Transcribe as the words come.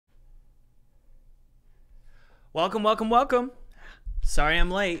Welcome, welcome, welcome. Sorry I'm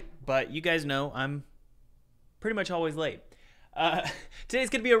late, but you guys know I'm pretty much always late. Today's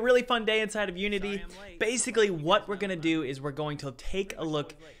going to be a really fun day inside of Unity. Basically, what we're going to do is we're going to take a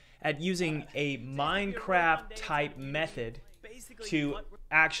look at using a Minecraft type method to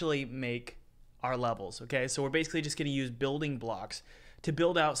actually make our levels, okay? So we're basically just going to use building blocks to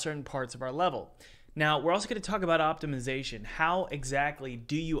build out certain parts of our level. Now, we're also going to talk about optimization. How exactly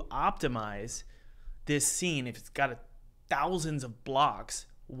do you optimize this scene if it's got thousands of blocks?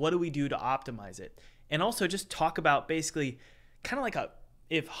 What do we do to optimize it? And also just talk about basically kind of like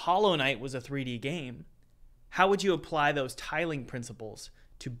if Hollow Knight was a 3D game, how would you apply those tiling principles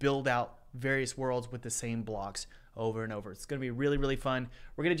to build out various worlds with the same blocks over and over? It's going to be really, really fun.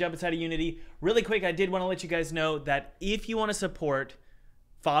 We're going to jump inside of Unity. Really quick, I did want to let you guys know that if you want to support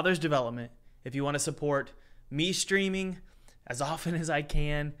Father's development, if you want to support me streaming as often as I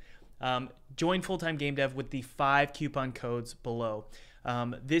can, join Full-Time Game Dev with the 5 coupon codes below.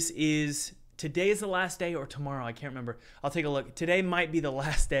 Today is the last day, or tomorrow, I can't remember. I'll take a look. Today might be the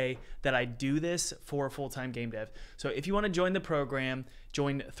last day that I do this for Full-Time Game Dev. So if you want to join the program,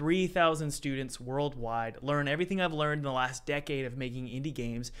 join 3,000 students worldwide, learn everything I've learned in the last decade of making indie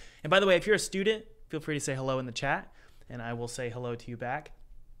games. And by the way, if you're a student, feel free to say hello in the chat, and I will say hello to you back.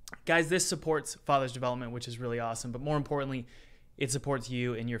 Guys, this supports Father's development, which is really awesome. But more importantly, it supports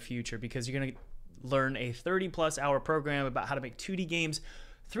you in your future, because you're going to learn a 30-plus hour program about how to make 2D games,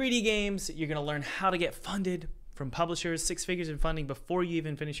 3D games. You're going to learn how to get funded from publishers, 6 figures in funding before you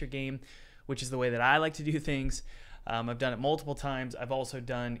even finish your game, which is the way that I like to do things. I've done it multiple times. I've also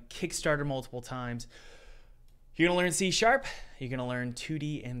done Kickstarter multiple times. You're going to learn C#. You're going to learn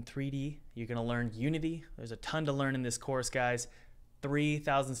 2D and 3D. You're going to learn Unity. There's a ton to learn in this course, guys.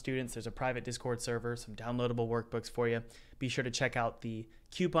 3,000 students. There's a private Discord server, some downloadable workbooks for you. Be sure to check out the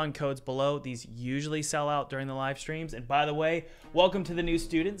coupon codes below. These usually sell out during the live streams. And by the way, welcome to the new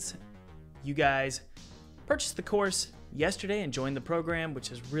students. You guys purchased the course yesterday and joined the program,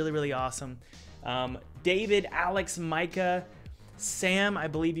 which is really, really awesome. David, Alex, Micah, Sam, I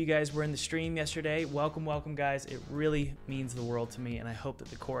believe you guys were in the stream yesterday. Welcome, welcome, guys. It really means the world to me, and I hope that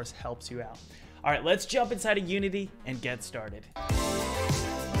the course helps you out. All right, let's jump inside of Unity and get started.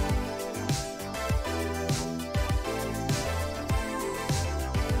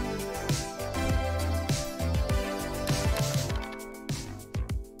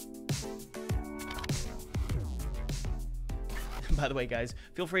 By the way, guys,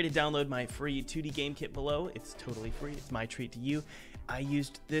 feel free to download my free 2D game kit below. It's totally free. It's my treat to you. I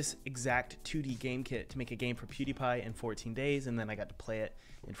used this exact 2D game kit to make a game for PewDiePie in 14 days, and then I got to play it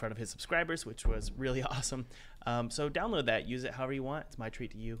in front of his subscribers, which was really awesome. So download that. Use it however you want. It's my treat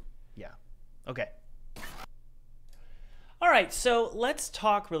to you. Yeah. Okay. All right, so let's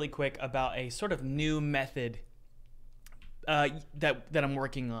talk really quick about a sort of new method that I'm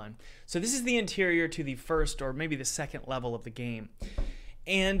working on. So this is the interior to the first or maybe the second level of the game.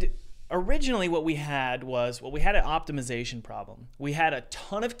 And originally what we had was, well, we had an optimization problem. We had a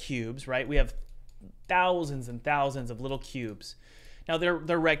ton of cubes, right? We have thousands and thousands of little cubes. Now they're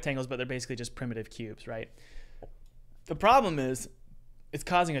rectangles, but they're basically just primitive cubes, right? The problem is it's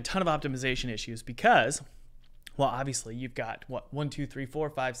causing a ton of optimization issues because, well, obviously you've got what, 1, 2, 3, 4,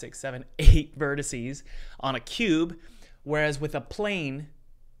 5, 6, 7, 8 vertices on a cube, whereas with a plane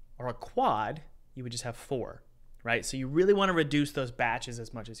or a quad, you would just have 4. Right? So you really want to reduce those batches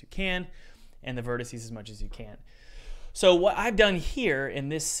as much as you can and the vertices as much as you can. So what I've done here in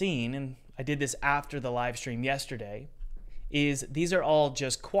this scene, and I did this after the live stream yesterday, is these are all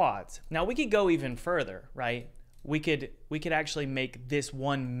just quads. Now we could go even further, right? We could actually make this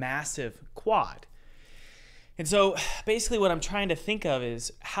one massive quad. And so basically what I'm trying to think of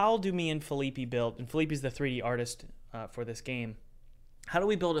is, how do me and Felipe build, and Felipe is the 3D artist for this game, how do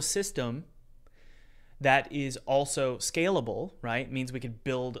we build a system that is also scalable, right? It means we could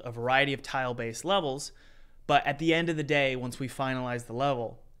build a variety of tile-based levels, but at the end of the day, once we finalize the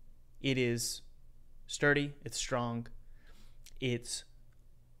level, it is sturdy, it's strong, it's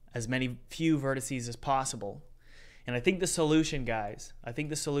as few vertices as possible. And I think the solution, guys, I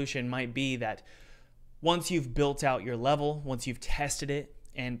think the solution might be that once you've built out your level, once you've tested it,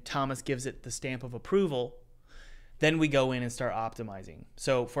 and Thomas gives it the stamp of approval, then we go in and start optimizing.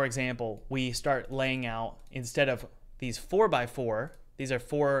 So for example, we start laying out, instead of these 4x4, these are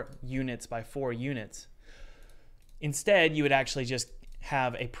 4 units by 4 units. Instead, you would actually just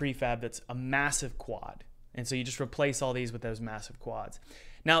have a prefab that's a massive quad. And so you just replace all these with those massive quads.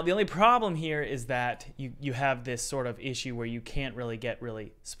 Now, the only problem here is that you have this sort of issue where you can't really get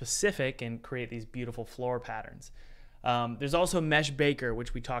really specific and create these beautiful floor patterns. There's also Mesh Baker,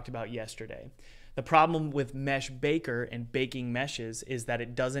 which we talked about yesterday. The problem with Mesh Baker and baking meshes is that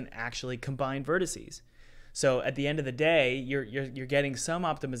it doesn't actually combine vertices. So at the end of the day, you're getting some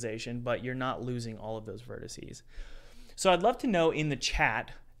optimization, but you're not losing all of those vertices. So I'd love to know in the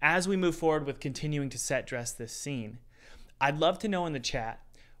chat, as we move forward with continuing to set dress this scene, I'd love to know in the chat,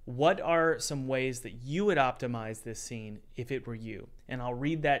 what are some ways that you would optimize this scene if it were you? And I'll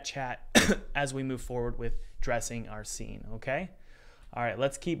read that chat as we move forward with dressing our scene, okay? All right,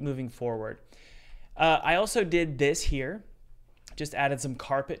 let's keep moving forward. I also did this here. Just added some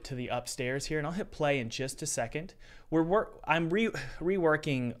carpet to the upstairs here, and I'll hit play in just a second. I'm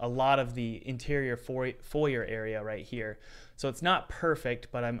reworking a lot of the interior foyer area right here. So it's not perfect,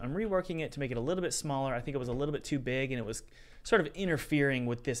 but I'm reworking it to make it a little bit smaller. I think it was a little bit too big, and it was sort of interfering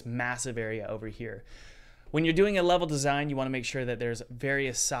with this massive area over here. When you're doing a level design, you want to make sure that there's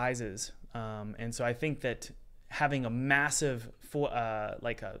various sizes. And so I think that having a massive,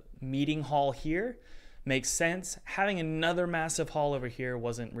 like a meeting hall here, makes sense. Having another massive hall over here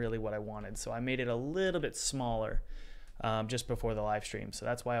wasn't really what I wanted, so I made it a little bit smaller just before the live stream, so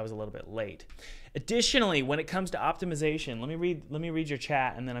that's why I was a little bit late. Additionally, when it comes to optimization, let me read your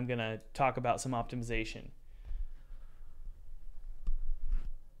chat, and then I'm gonna talk about some optimization.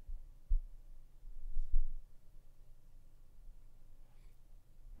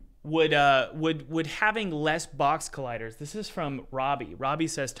 Would having less box colliders, this is from Robbie. Robbie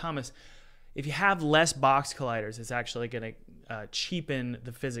says, Thomas, if you have less box colliders, it's actually going to cheapen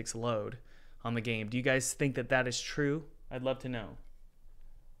the physics load on the game. Do you guys think that that is true? I'd love to know.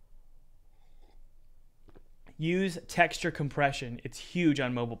 Use texture compression. It's huge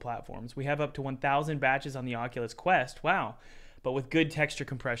on mobile platforms. We have up to 1,000 batches on the Oculus Quest. Wow. But with good texture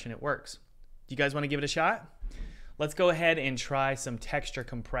compression, it works. Do you guys want to give it a shot? Let's go ahead and try some texture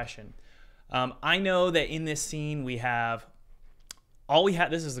compression. I know that in this scene we have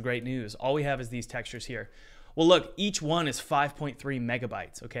this is the great news. All we have is these textures here. Well, look, each one is 5.3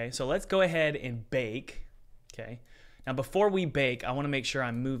 megabytes, okay? So let's go ahead and bake, okay? Now, before we bake, I wanna make sure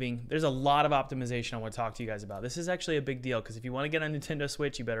I'm moving. There's a lot of optimization I wanna talk to you guys about. This is actually a big deal, because if you wanna get on Nintendo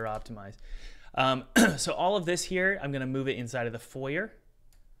Switch, you better optimize. So all of this here, I'm gonna move it inside of the foyer.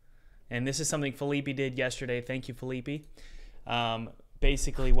 And this is something Felipe did yesterday. Thank you, Felipe.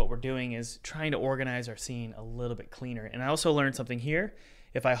 Basically what we're doing is trying to organize our scene a little bit cleaner. And I also learned something here.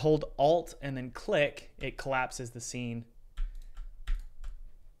 If I hold Alt and then click, it collapses the scene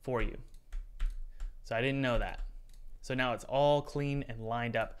for you. So I didn't know that. So now it's all clean and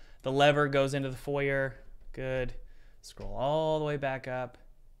lined up. The lever goes into the foyer. Good. Scroll all the way back up.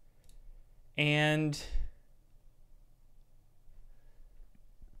 And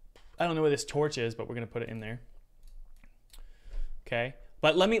I don't know where this torch is, but we're going to put it in there. Okay,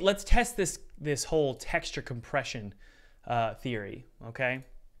 but let's test this whole texture compression theory. Okay, I'm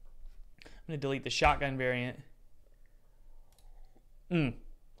gonna delete the shotgun variant, and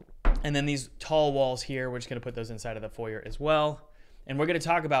then these tall walls here, we're just gonna put those inside of the foyer as well. And we're gonna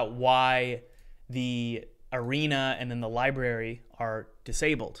talk about why the arena and then the library are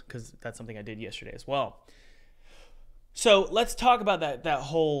disabled, because that's something I did yesterday as well. So let's talk about that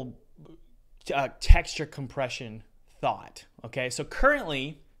whole texture compression thought. Okay, so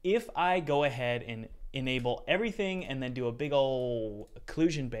currently, if I go ahead and enable everything and then do a big old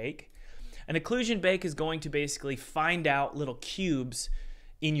occlusion bake, an occlusion bake is going to basically find out little cubes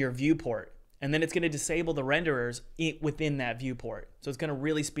in your viewport, and then it's going to disable the renderers within that viewport. So it's going to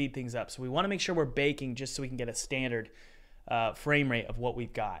really speed things up. So we want to make sure we're baking just so we can get a standard frame rate of what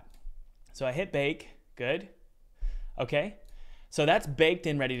we've got. So I hit bake, good. Okay, so that's baked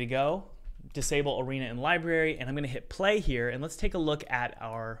and ready to go. Disable arena and library, and I'm going to hit play here, and let's take a look at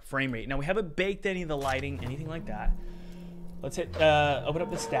our frame rate. Now we haven't baked any of the lighting, anything like that. Let's hit open up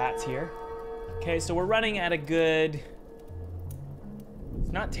the stats here. Okay, so we're running at a good,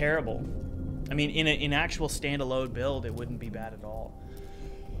 it's not terrible. I mean, in actual standalone build, it wouldn't be bad at all.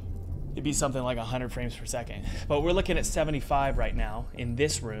 It'd be something like 100 frames per second. But we're looking at 75 right now in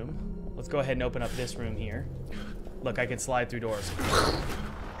this room. Let's go ahead and open up this room here. Look, I can slide through doors.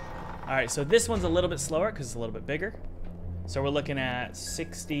 All right, so this one's a little bit slower because it's a little bit bigger. So we're looking at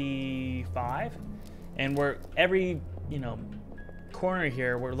 65, and we're every, corner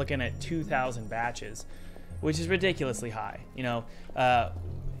here, we're looking at 2,000 batches, which is ridiculously high. You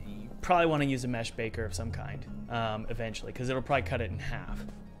probably want to use a mesh baker of some kind eventually, because it'll probably cut it in half.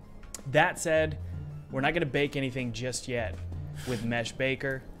 That said, we're not going to bake anything just yet with mesh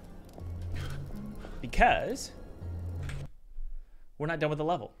baker, because we're not done with the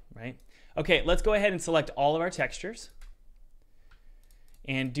level, right? Okay, let's go ahead and select all of our textures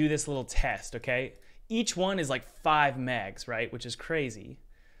and do this little test, okay? Each one is like 5 megs, right? Which is crazy.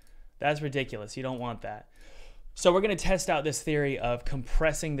 That's ridiculous. You don't want that. So we're going to test out this theory of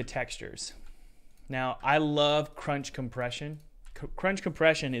compressing the textures. Now, I love crunch compression. Crunch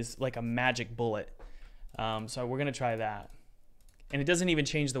compression is like a magic bullet. So we're going to try that. And it doesn't even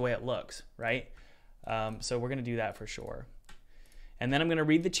change the way it looks, right? So we're going to do that for sure. And then I'm going to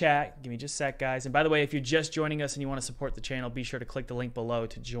read the chat. Give me just a sec, guys. And by the way, if you're just joining us and you want to support the channel, be sure to click the link below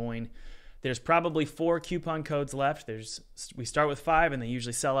to join. There's probably 4 coupon codes left. We start with 5, and they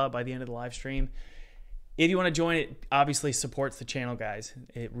usually sell out by the end of the live stream. If you want to join, it obviously supports the channel, guys.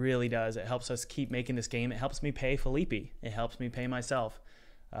 It really does. It helps us keep making this game. It helps me pay Felipe. It helps me pay myself.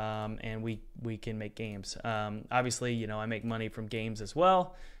 And we can make games. Obviously, you know, I make money from games as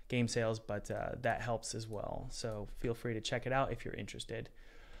well, game sales, but that helps as well. So feel free to check it out if you're interested.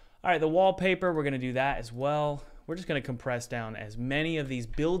 All right, the wallpaper, we're going to do that as well. We're just going to compress down as many of these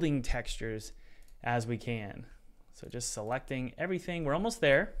building textures as we can. So just selecting everything. We're almost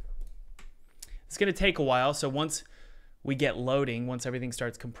there. It's going to take a while. So once we get loading, once everything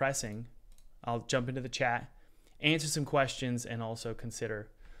starts compressing, I'll jump into the chat, answer some questions, and also consider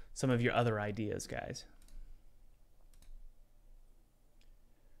some of your other ideas, guys.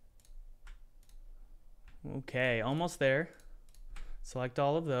 Okay, almost there. Select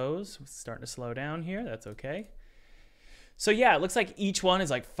all of those. It's starting to slow down here. That's okay. So yeah, it looks like each one is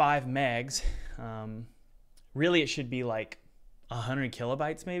like 5 megs. Really, it should be like 100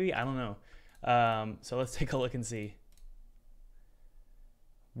 kilobytes maybe. I don't know. So let's take a look and see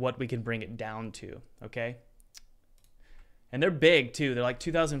what we can bring it down to, okay? And they're big too. They're like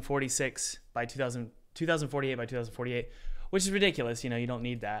 2046 by 2048 by 2048, which is ridiculous. You know, you don't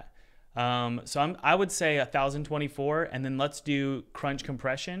need that. So I would say 1024, and then let's do crunch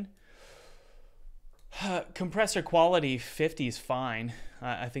compression. Compressor quality 50 is fine.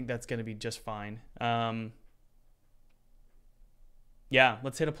 I think that's going to be just fine. Yeah,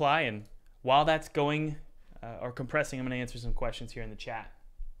 let's hit apply, and while that's going or compressing, I'm going to answer some questions here in the chat.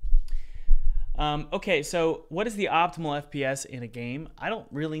 Okay, so what is the optimal FPS in a game? I don't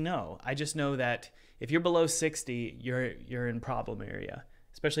really know. I just know that if you're below 60, you're in problem area,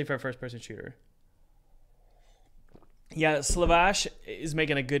 especially for a first-person shooter. Yeah, Slavash is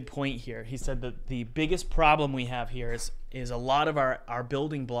making a good point here. He said that the biggest problem we have here is a lot of our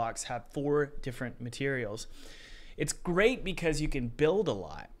building blocks have 4 different materials. It's great because you can build a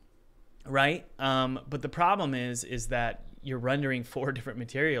lot, right? But the problem is that you're rendering 4 different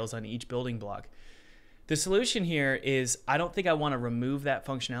materials on each building block. The solution here is I don't think I want to remove that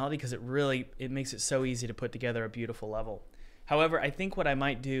functionality because it makes it so easy to put together a beautiful level. However, I think what I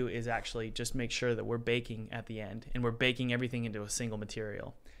might do is actually just make sure that we're baking at the end and we're baking everything into a single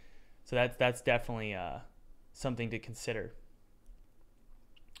material. So that's definitely something to consider.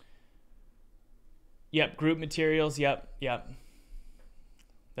 Yep, group materials. Yep.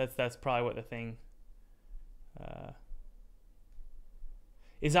 That's probably what the thing.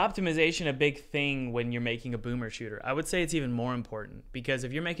 Is optimization a big thing when you're making a boomer shooter? I would say it's even more important because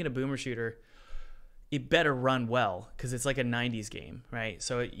if you're making a boomer shooter, it better run well because it's like a 90s game, right?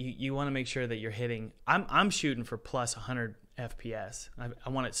 So you want to make sure that you're hitting. I'm shooting for plus 100 FPS. I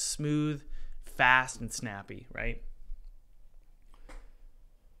want it smooth, fast, and snappy, right?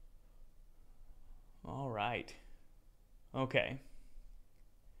 All right. Okay.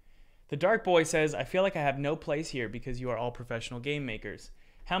 The Dark Boy says, I feel like I have no place here because you are all professional game makers.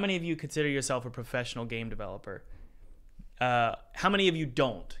 How many of you consider yourself a professional game developer? How many of you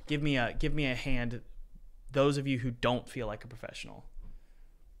don't? Give me a hand. Those of you who don't feel like a professional.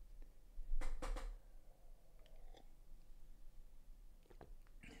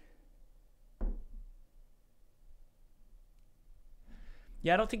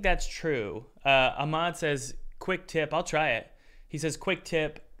 Yeah, I don't think that's true. Ahmad says, quick tip. I'll try it. He says, quick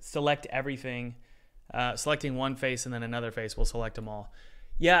tip, select everything. Selecting one face and then another face will select them all.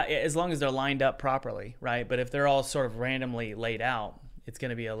 Yeah, as long as they're lined up properly, right? But if they're all sort of randomly laid out, it's going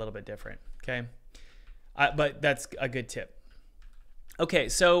to be a little bit different, okay? But that's a good tip. Okay,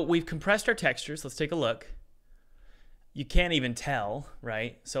 so we've compressed our textures. Let's take a look. You can't even tell,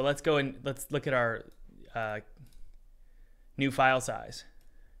 right? So let's go and let's look at our new file size.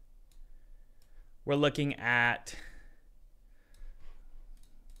 We're looking at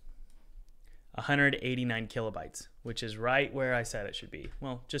 189 kilobytes, which is right where I said it should be.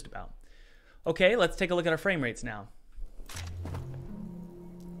 Well, just about. Okay, let's take a look at our frame rates now.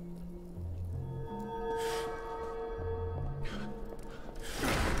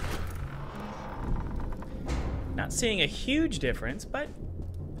 Not seeing a huge difference, but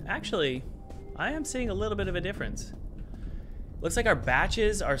actually, I am seeing a little bit of a difference. Looks like our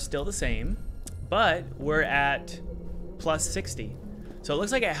batches are still the same, but we're at plus 60. So it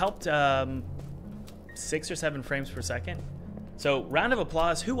looks like it helped 6 or 7 frames per second. So round of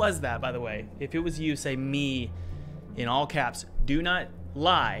applause. Who was that, by the way? If it was you, say me in all caps. Do not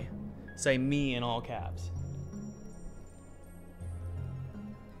lie. Say me in all caps.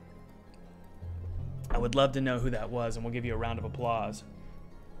 I would love to know who that was, and we'll give you a round of applause.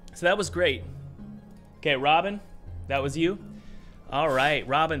 So that was great. Okay, Robin, that was you? All right,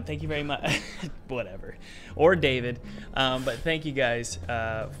 Robin, thank you very much. Whatever. Or David. But thank you guys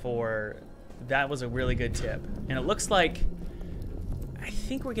for... That was a really good tip. And it looks like... I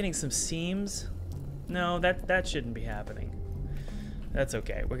think we're getting some seams. No, that shouldn't be happening. That's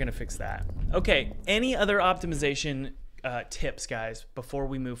okay. We're going to fix that. Okay, any other optimization tips, guys, before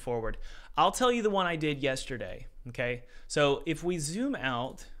we move forward? I'll tell you the one I did yesterday, okay? So if we zoom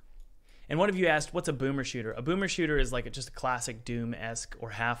out... And one of you asked, what's a boomer shooter? A boomer shooter is like just a classic Doom-esque or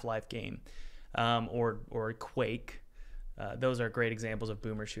Half-Life game, or Quake. Those are great examples of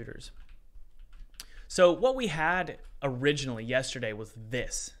boomer shooters. So what we had originally yesterday was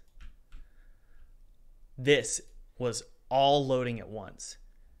this. This was all loading at once,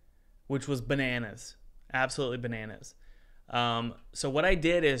 which was bananas, absolutely bananas. So what I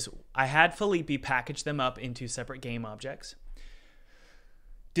did is I had Felipe package them up into separate game objects,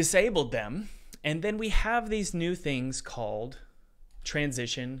 disabled them, and then we have these new things called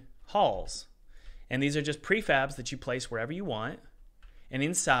transition halls. And these are just prefabs that you place wherever you want. And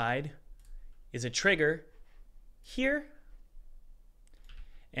inside is a trigger here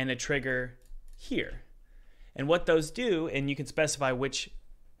and a trigger here. And what those do, and you can specify which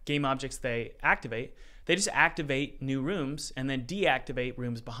game objects they just activate new rooms and then deactivate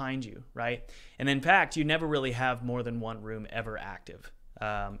rooms behind you, right? And in fact, you never really have more than one room ever active.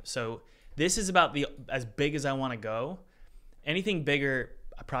 So this is about as big as I want to go. Anything bigger,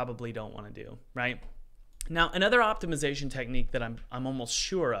 I probably don't want to do, right? Now, another optimization technique that I'm almost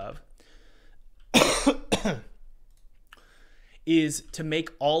sure of is to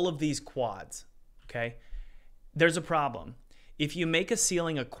make all of these quads, okay? There's a problem. If you make a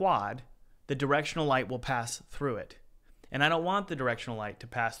ceiling a quad, the directional light will pass through it. And I don't want the directional light to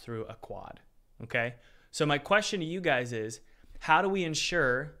pass through a quad, okay? So my question to you guys is, how do we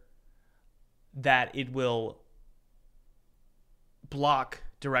ensure that it will block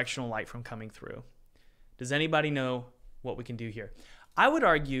directional light from coming through? Does anybody know what we can do here? I would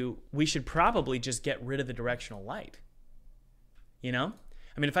argue we should probably just get rid of the directional light. You know?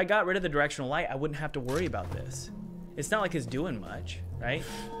 I mean, if I got rid of the directional light, I wouldn't have to worry about this. It's not like it's doing much, right?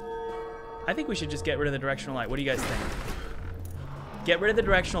 I think we should just get rid of the directional light. What do you guys think? Get rid of the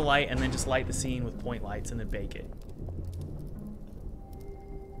directional light and then just light the scene with point lights and then bake it.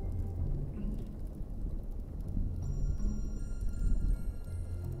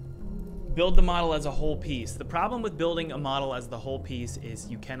 Build the model as a whole piece. The problem with building a model as the whole piece is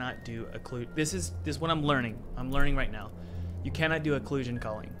you cannot do occlusion. This is what I'm learning. I'm learning right now. You cannot do occlusion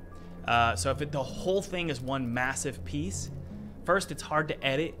culling. So if the whole thing is one massive piece, first, it's hard to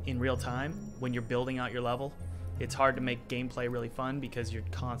edit in real time when you're building out your level. It's hard to make gameplay really fun because you're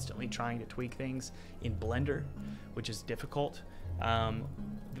constantly trying to tweak things in Blender, which is difficult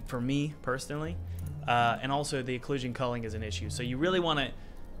for me personally. And also the occlusion culling is an issue. So you really want to...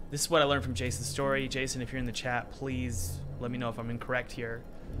 This is what I learned from Jason's story. Jason, if you're in the chat, please let me know if I'm incorrect here.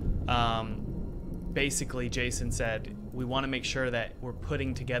 Basically, Jason said, we want to make sure that we're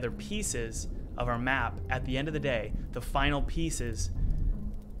putting together pieces of our map. At the end of the day, the final pieces,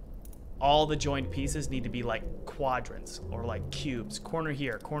 all the joined pieces need to be like quadrants or like cubes. Corner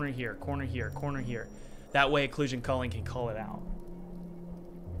here, corner here, corner here, corner here. That way occlusion culling can cull it out.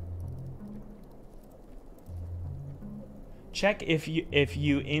 Check if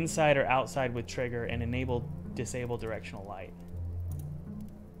you inside or outside with trigger and disable directional light.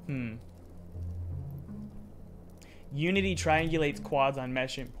 Unity triangulates quads on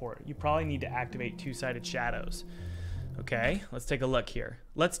mesh import. You probably need to activate two-sided shadows. Okay, let's take a look here.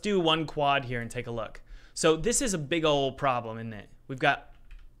 Let's do one quad here and take a look. So this is a big old problem, isn't it? We've got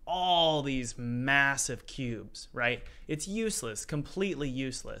all these massive cubes, right? It's useless, completely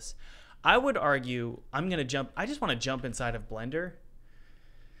useless. I would argue I just want to jump inside of Blender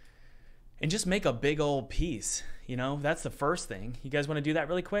and just make a big old piece. You know, that's the first thing. You guys want to do that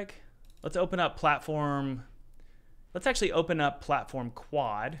really quick? Let's open up platform. Let's actually open up platform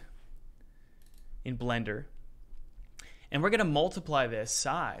quad in Blender. And we're going to multiply this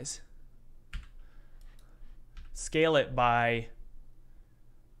size. Scale it by,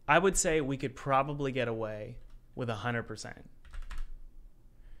 I would say we could probably get away with 100%.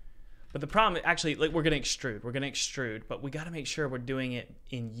 But the problem, actually, like we're going to extrude, but we got to make sure we're doing it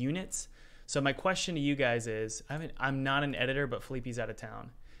in units. So my question to you guys is, I'm not an editor, but Felipe's out of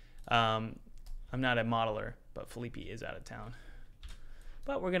town. I'm not a modeler, but Felipe is out of town.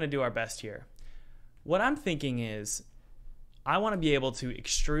 But we're going to do our best here. What I'm thinking is, I want to be able to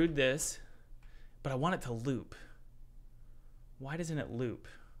extrude this, but I want it to loop. Why doesn't it loop?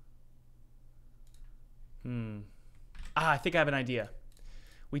 I think I have an idea.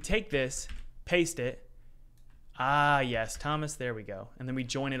 We take this, paste it. Yes, Thomas, there we go. And then we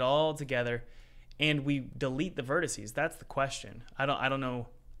join it all together and we delete the vertices. That's the question. I don't know.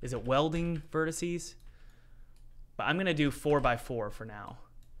 Is it welding vertices? But I'm going to do 4x4 for now.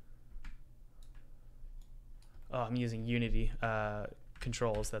 Oh, I'm using Unity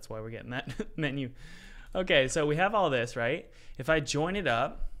controls. That's why we're getting that menu. Okay, so we have all this, right? If I join it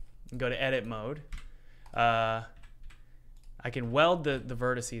up and go to edit mode, I can weld the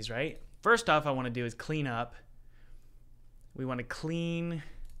vertices, right? First off, I want to do is clean up. We want to clean,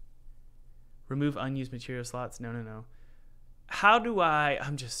 remove unused material slots. No. How do I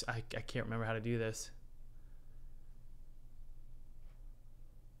can't remember how to do this.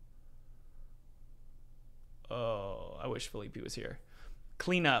 Oh, I wish Felipe was here.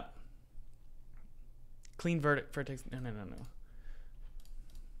 Clean up. Clean vertex. No.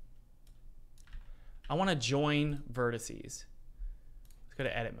 I want to join vertices. Let's go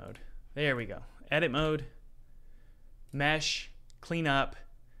to edit mode. There we go. Edit mode. Mesh. Clean up.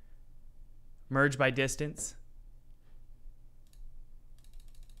 Merge by distance.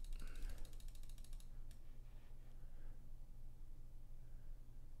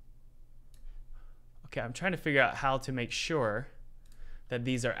 Okay, I'm trying to figure out how to make sure that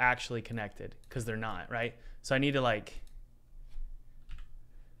these are actually connected, because they're not, right? So I need to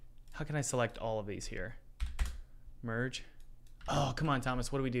how can I select all of these here? Merge. Oh, come on, Thomas,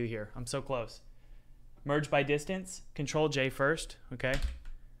 what do we do here? I'm so close. Merge by distance, Control J first, okay?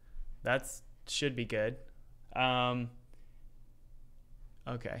 That should be good. Okay.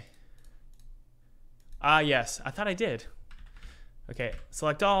 Yes, I thought I did. Okay,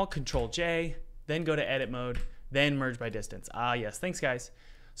 select all, Control J, then go to edit mode, then merge by distance. Yes, thanks guys.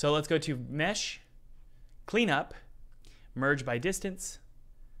 So let's go to mesh, clean up, merge by distance.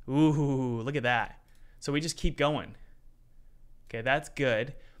 Ooh, look at that. So we just keep going. Okay, that's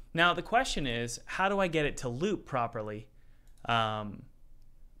good. Now the question is, how do I get it to loop properly, but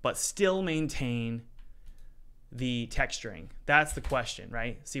still maintain the texturing? That's the question,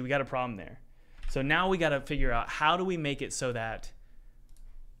 right? See, we got a problem there. So now we got to figure out, how do we make it so that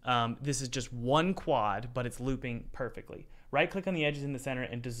this is just one quad, but it's looping perfectly. Right click on the edges in the center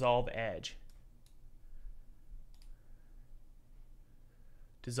and dissolve edge.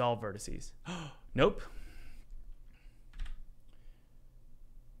 Dissolve vertices. Nope.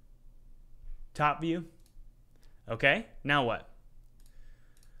 Top view. Okay, now what?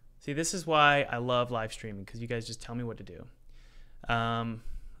 See, this is why I love live streaming, because you guys just tell me what to do. Let's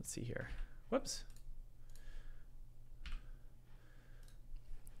see here. Whoops.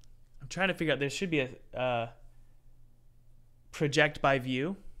 I'm trying to figure out, there should be a project by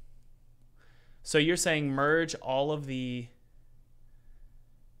view. So you're saying merge all of the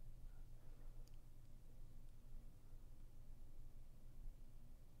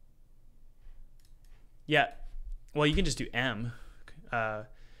well, you can just do M,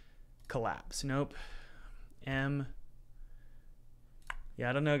 collapse. Nope. M. Yeah,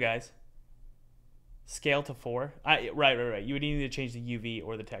 I don't know, guys. Scale to 4. Right. You would need to change the UV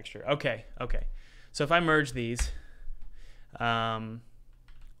or the texture. Okay. So if I merge these, I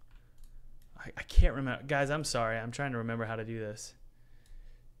can't remember. Guys, I'm sorry. I'm trying to remember how to do this.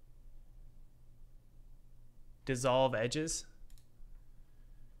 Dissolve edges.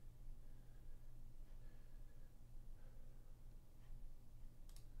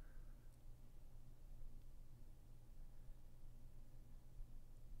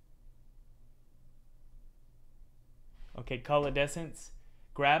 Okay, colodescence.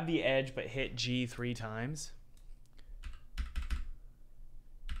 Grab the edge, but hit G 3 times.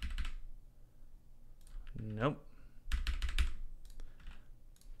 Nope.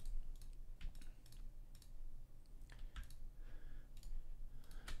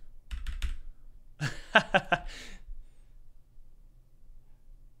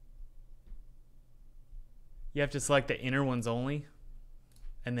 You have to select the inner ones only,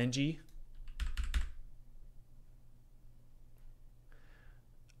 and then G.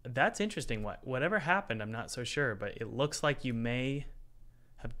 That's interesting. Whatever happened, I'm not so sure, but it looks like you may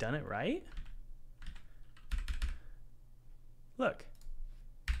have done it right. Look.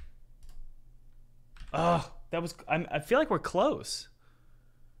 Oh, that was, I feel like we're close.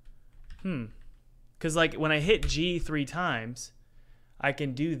 Because like when I hit G 3 times, I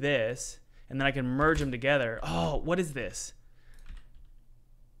can do this, and then I can merge them together. Oh, what is this?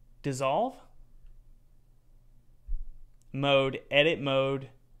 Dissolve? Mode, edit mode,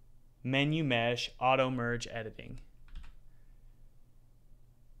 menu mesh, auto merge editing.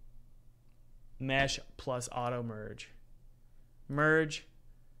 Mesh plus auto merge. Merge.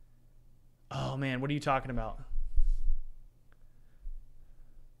 Oh man, what are you talking about?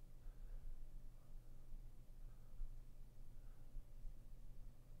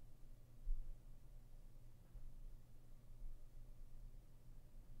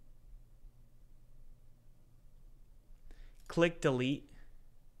 Click delete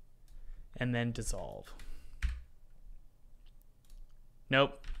and then dissolve.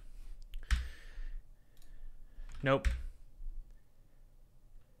 Nope. Nope.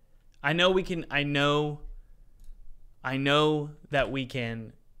 I know that we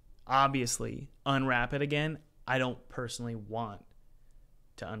can obviously unwrap it again. I don't personally want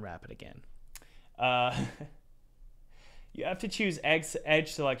to unwrap it again. You have to choose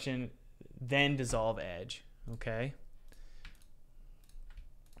edge selection, then dissolve edge. Okay.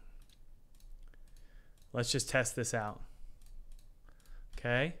 Let's just test this out.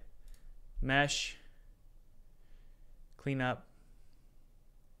 Okay. Mesh. Clean up.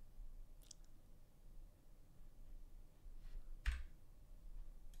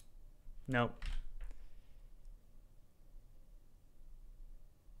 Nope.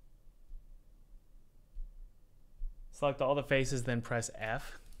 Select all the faces, then press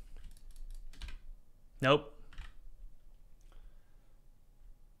F. Nope.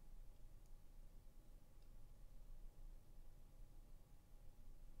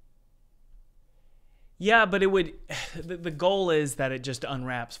 Yeah, but it would, the goal is that it just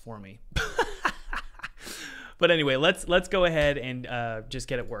unwraps for me. But anyway, let's go ahead and just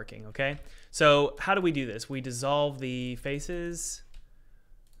get it working, okay? So how do we do this? We dissolve the faces.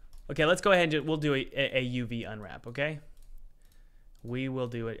 Okay, let's go ahead and we'll do a UV unwrap, okay? We will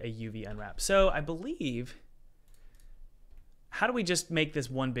do a UV unwrap. So I believe, how do we just make this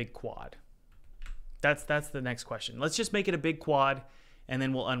one big quad? That's the next question. Let's just make it a big quad, and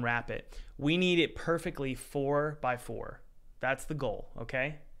then we'll unwrap it. We need it perfectly 4 by 4. That's the goal,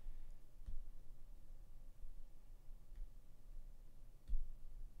 okay?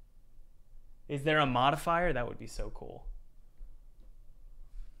 Is there a modifier? That would be so cool.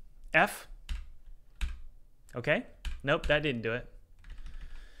 F. Okay. Nope, that didn't do it.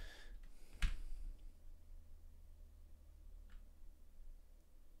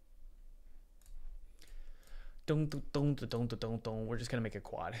 We're just gonna make a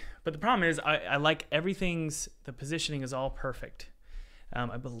quad. But the problem is, I like the positioning is all perfect.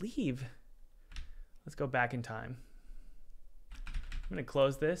 I believe, let's go back in time. I'm gonna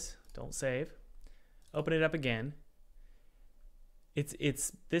close this, don't save. Open it up again.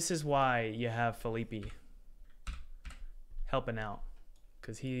 This is why you have Felipe helping out,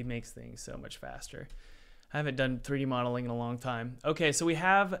 because he makes things so much faster. I haven't done 3D modeling in a long time. Okay, so we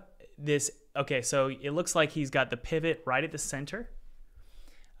have this. Okay, so it looks like he's got the pivot right at the center,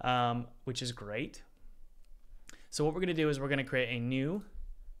 which is great. So what we're gonna do is we're gonna create a new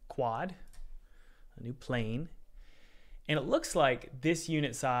quad, a new plane. And it looks like this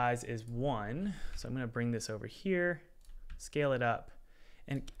unit size is 1. So I'm gonna bring this over here, scale it up.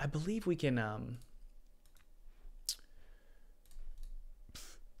 And I believe we can,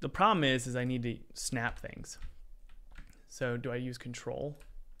 the problem is I need to snap things. So do I use control?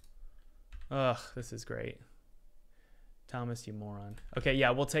 Ugh, this is great. Thomas, you moron. Okay,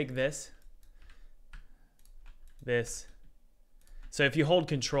 yeah, we'll take this. So if you hold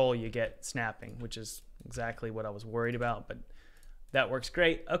control, you get snapping, which is exactly what I was worried about, but that works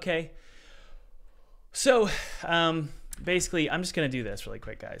great. Okay. So basically, I'm just going to do this really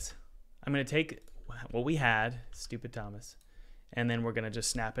quick, guys. I'm going to take what we had, stupid Thomas, and then we're going to just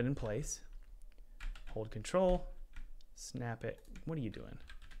snap it in place. Hold control, snap it. What are you doing?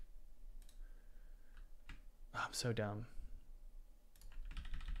 Oh, I'm so dumb.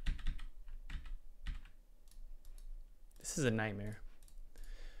 This is a nightmare.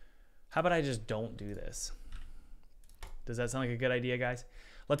 How about I just don't do this? Does that sound like a good idea, guys?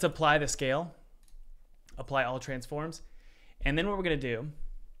 Let's apply the scale, apply all transforms, and then what we're going to do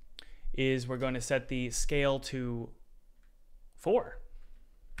is we're going to set the scale to 4.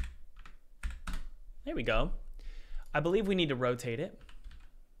 There we go. I believe we need to rotate it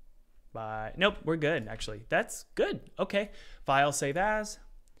by, nope, we're good, actually. That's good. Okay. File, save as.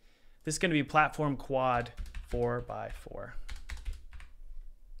 This is going to be platform quad 4 by 4.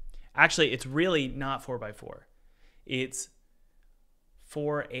 Actually, it's really not 4 by 4. It's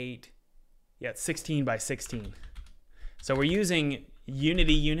 4, 8, yeah, it's 16 by 16. So we're using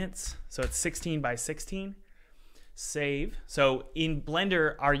Unity units. So it's 16 by 16. Save. So in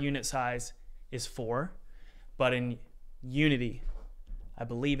Blender, our unit size is 4, but in Unity, I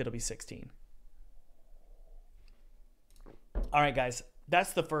believe it'll be 16. All right, guys,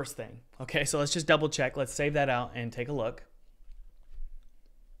 that's the first thing. Okay, so let's just double check. Let's save that out and take a look.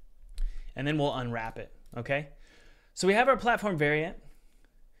 And then we'll unwrap it, okay? So we have our platform variant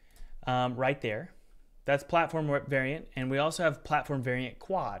right there. That's platform variant, and we also have platform variant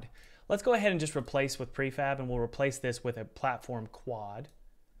quad. Let's go ahead and just replace with prefab, and we'll replace this with a platform quad.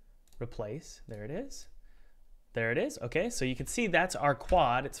 Replace, there it is. There it is, okay, so you can see that's our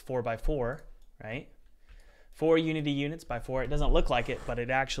quad. It's 4x4, right? 4 Unity units by 4. It doesn't look like it, but it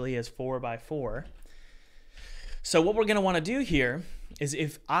actually is 4x4. So what we're gonna wanna do here is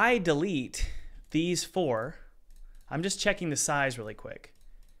if I delete these 4, I'm just checking the size really quick.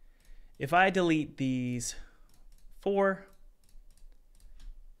 If I delete these 4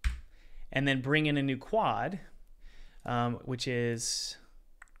 and then bring in a new quad, which is,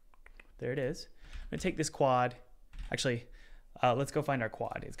 there it is. I'm gonna take this quad, actually, let's go find our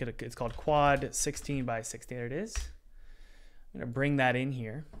quad. It's called quad 16 by 16, there it is. I'm gonna bring that in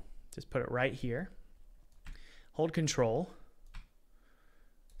here, just put it right here. Hold control,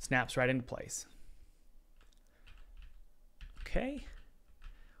 snaps right into place. Okay,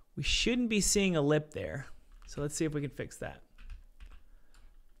 we shouldn't be seeing a lip there. So let's see if we can fix that.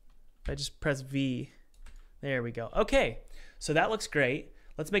 If I just press V, there we go. Okay, so that looks great.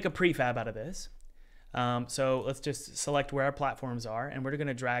 Let's make a prefab out of this. So let's just select where our platforms are, and we're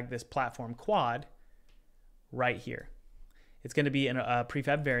gonna drag this platform quad right here. It's gonna be in a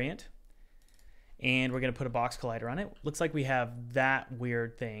prefab variant, and we're gonna put a box collider on it. Looks like we have that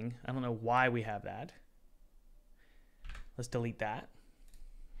weird thing. I don't know why we have that. Let's delete that.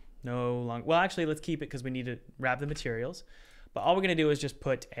 No long, well actually let's keep it because we need to wrap the materials. But all we're gonna do is just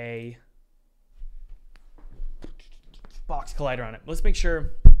put a box collider on it. Let's make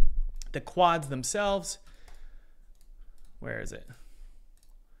sure the quads themselves, where is it?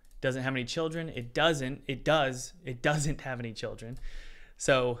 Doesn't have any children. It doesn't have any children.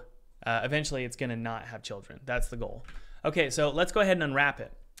 So eventually it's gonna not have children. That's the goal. Okay, so let's go ahead and unwrap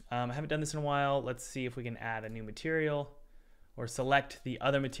it. I haven't done this in a while. Let's see if we can add a new material or select the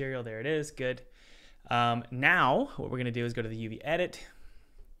other material. There it is, good. Now what we're gonna do is go to the UV edit,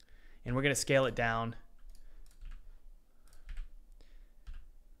 and we're gonna scale it down.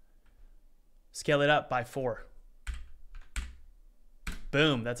 Scale it up by 4.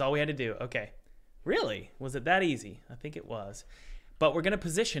 Boom, that's all we had to do. Okay, really? Was it that easy? I think it was. But we're gonna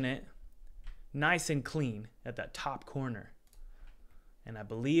position it nice and clean at that top corner. And I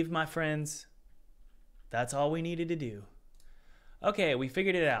believe, my friends, that's all we needed to do. Okay, we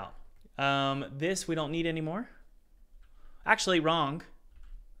figured it out. This we don't need anymore. Actually, wrong.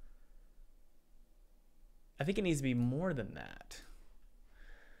 I think it needs to be more than that.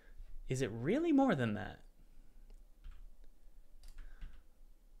 Is it really more than that?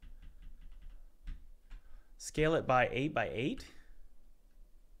 Scale it by 8 by 8?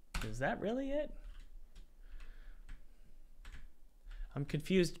 Is that really it? I'm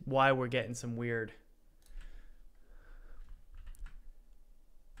confused why we're getting some weird.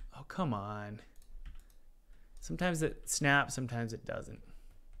 Oh, come on. Sometimes it snaps, sometimes it doesn't.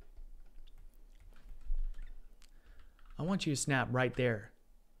 I want you to snap right there.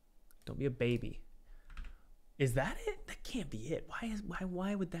 Don't be a baby. Is that it? That can't be it.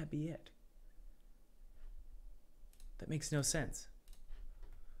 Why would that be it? That makes no sense.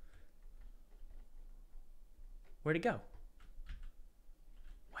 Where'd it go?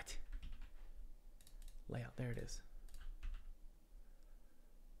 What? Layout, there it is.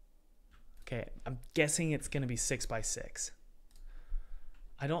 Okay, I'm guessing it's gonna be 6 by 6.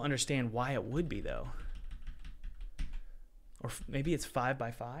 I don't understand why it would be though. Or maybe it's 5 by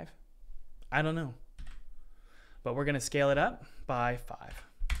 5. I don't know. But we're gonna scale it up by 5.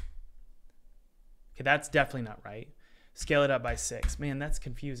 Okay, that's definitely not right. Scale it up by 6. Man, that's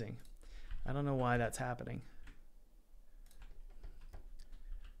confusing. I don't know why that's happening.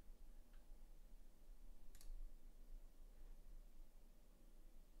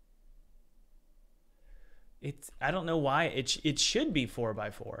 I don't know why it should be 4 by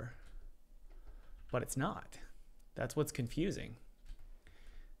 4, but it's not. That's what's confusing.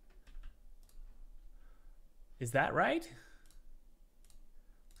 Is that right?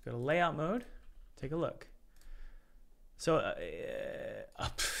 Let's go to layout mode. Take a look. So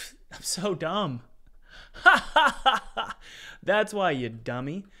I'm so dumb. That's why, you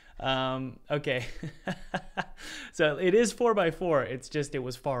dummy. Okay. So it is 4 by 4. It's just it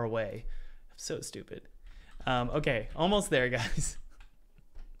was far away. I'm so stupid. Okay, almost there, guys.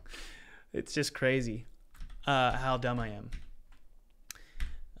 It's just crazy how dumb I am.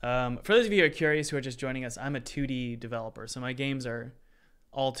 For those of you who are curious, who are just joining us, I'm a 2D developer. So my games are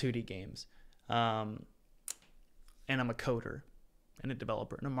all 2D games. And I'm a coder and a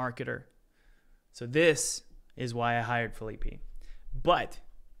developer and a marketer. So this is why I hired Felipe. But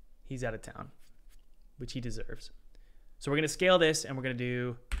he's out of town, which he deserves. So we're going to scale this, and we're going to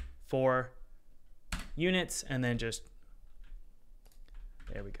do 4 units, and then just,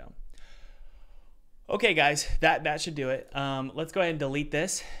 there we go. Okay, guys, that should do it. Let's go ahead and delete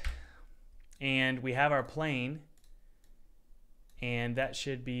this. And we have our plane, and that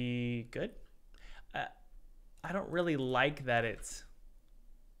should be good. I don't really like that it's,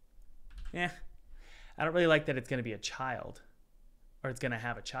 I don't really like that it's going to be a child, or it's going to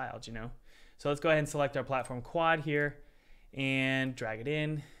have a child, you know? So let's go ahead and select our platform quad here and drag it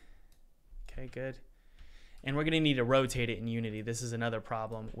in. Okay, good. And we're going to need to rotate it in Unity. This is another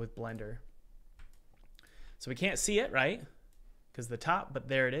problem with Blender. So we can't see it, right? Because the top, but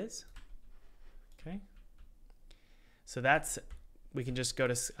there it is. Okay. So that's, we can just go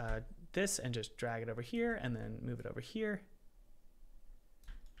to this and just drag it over here and then move it over here.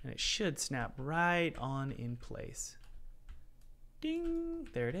 And it should snap right on in place. Ding,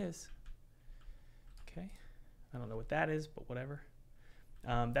 there it is. Okay, I don't know what that is, but whatever.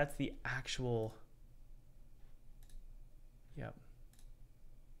 That's the actual, yep.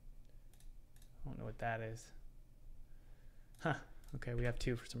 I don't know what that is. Huh, okay, we have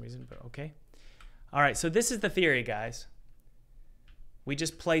 2 for some reason, but okay. All right, so this is the theory, guys. We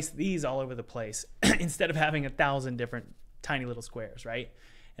just place these all over the place instead of having 1,000 different tiny little squares, right?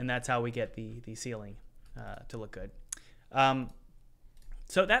 And that's how we get the ceiling to look good.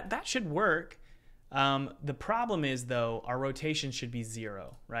 So that should work. The problem is, though, our rotation should be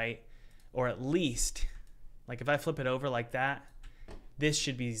 0, right? Or at least, like if I flip it over like that, this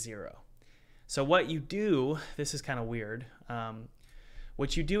should be 0. So what you do, this is kind of weird.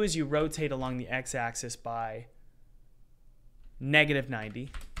 What you do is you rotate along the x-axis by -90,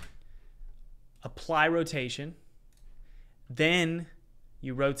 apply rotation, then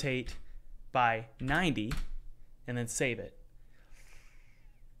you rotate by 90, and then save it,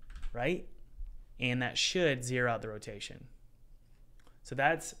 right? And that should zero out the rotation. So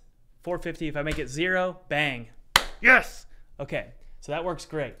that's 450. If I make it 0, bang. Yes! Okay, so that works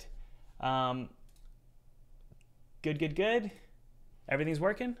great. Good. Everything's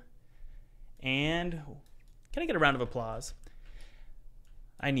working. And can I get a round of applause?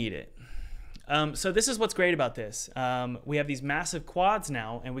 I need it. So this is what's great about this. We have these massive quads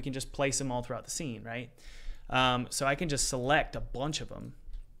now, and we can just place them all throughout the scene, right? So I can just select a bunch of them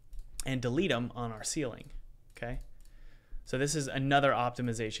and delete them on our ceiling, okay? So this is another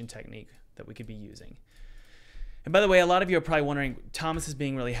optimization technique that we could be using. And by the way, a lot of you are probably wondering, Thomas is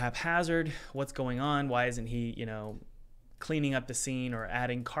being really haphazard. What's going on? Why isn't he, cleaning up the scene or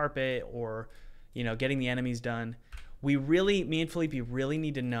adding carpet or, getting the enemies done? Me and Felipe really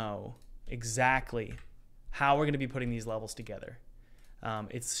need to know exactly how we're going to be putting these levels together.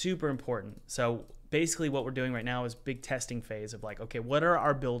 It's super important. So basically what we're doing right now is big testing phase of like, okay, what are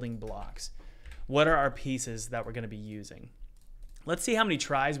our building blocks? What are our pieces that we're going to be using? Let's see how many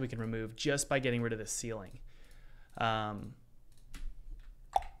tries we can remove just by getting rid of this ceiling. There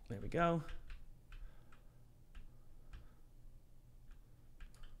we go.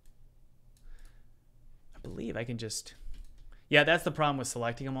 I believe I can just, yeah, that's the problem with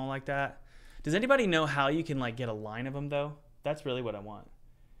selecting them all like that. Does anybody know how you can like get a line of them though? That's really what I want.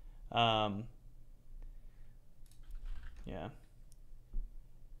 Yeah.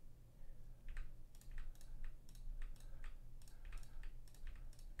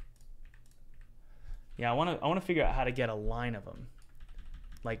 Yeah, I want to figure out how to get a line of them.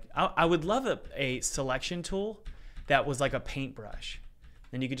 Like I would love a selection tool that was like a paintbrush.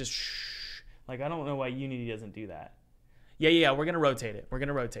 Then you could just like, I don't know why Unity doesn't do that. Yeah, we're going to rotate it. We're going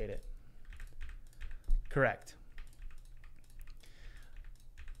to rotate it. Correct.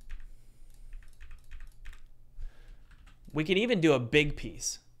 We can even do a big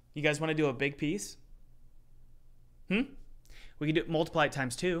piece. You guys want to do a big piece? We could do multiply it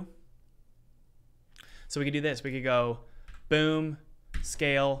times 2. So we could do this. We could go boom,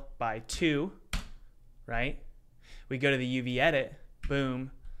 scale by 2, right? We go to the UV edit,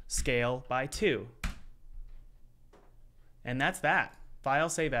 boom, scale by 2. And that's that. File,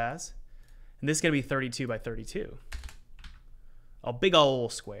 save as. And this is going to be 32 by 32. A big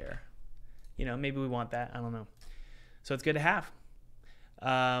old square. Maybe we want that. I don't know. So it's good to have.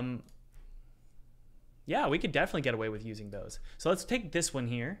 Yeah, we could definitely get away with using those. So let's take this one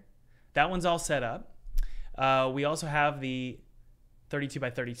here. That one's all set up. We also have the 32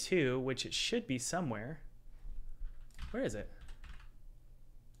 by 32, which it should be somewhere. Where is it?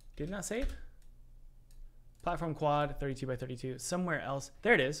 Did it not save? Platform quad, 32 by 32, somewhere else.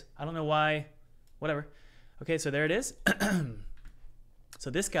 There it is. I don't know why, whatever. Okay, so there it is. So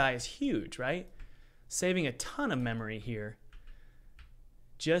this guy is huge, right? Saving a ton of memory here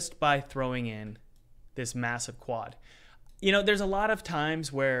just by throwing in this massive quad. You know, there's a lot of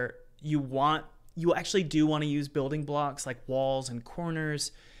times where you actually do want to use building blocks like walls and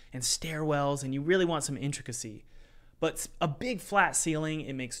corners and stairwells, and you really want some intricacy. But a big flat ceiling,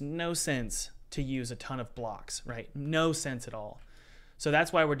 it makes no sense to use a ton of blocks, right? No sense at all. So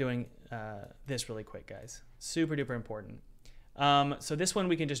that's why we're doing this really quick, guys. Super duper important. So this one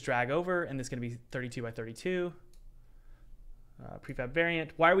we can just drag over, and this is going to be 32 by 32. Prefab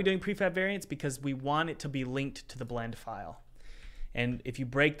variant. Why are we doing prefab variants? Because we want it to be linked to the blend file. And if you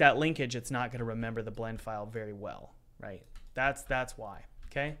break that linkage, it's not going to remember the blend file very well, right? That's why,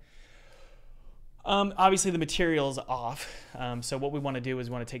 okay? Obviously the material is off. So what we want to do is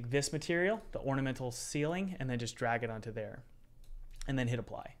we want to take this material, the ornamental ceiling, and then just drag it onto there and then hit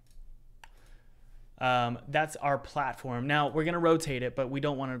apply. That's our platform. Now we're going to rotate it, but we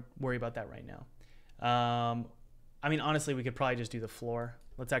don't want to worry about that right now. I mean, honestly, we could probably just do the floor.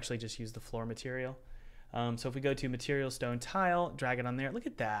 Let's actually just use the floor material. So if we go to material, stone, tile, drag it on there. Look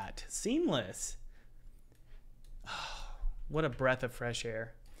at that. Seamless. Oh, what a breath of fresh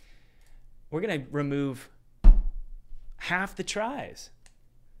air. We're going to remove half the tries.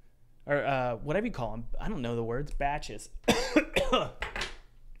 Or whatever you call them. I don't know the words. Batches.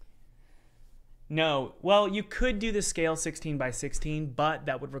 No. Well, you could do the scale 16 by 16, but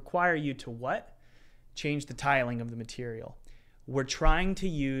that would require you to what? Change the tiling of the material. We're trying to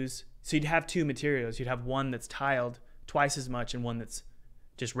use, so you'd have two materials. You'd have one that's tiled twice as much and one that's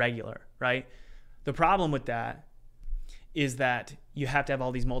just regular, right? The problem with that is that you have to have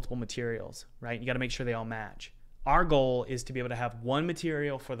all these multiple materials, right? You got to make sure they all match. Our goal is to be able to have one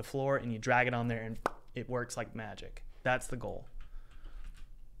material for the floor, and you drag it on there and it works like magic. That's the goal.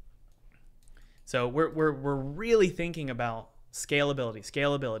 So we're really thinking about scalability,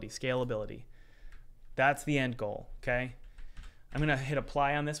 scalability, scalability. That's the end goal, okay? I'm gonna hit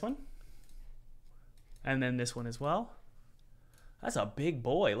apply on this one. And then this one as well. That's a big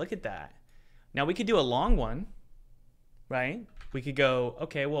boy, look at that. Now we could do a long one, right? We could go,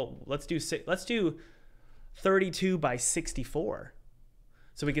 okay, well, let's do 32 by 64.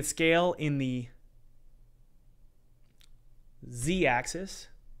 So we could scale in the Z-axis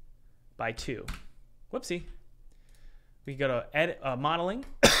by 2. Whoopsie. We go to edit, modeling.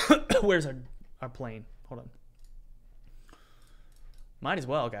 Where's our plane? Hold on. Might as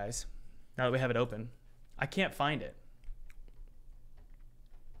well, guys. Now that we have it open. I can't find it.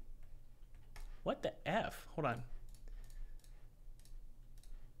 What the F? Hold on.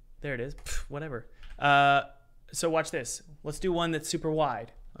 There it is. Pff, whatever. So watch this. Let's do one that's super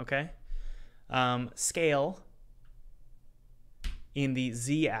wide, okay? Scale in the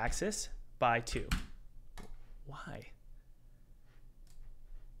Z-axis by 2. Why?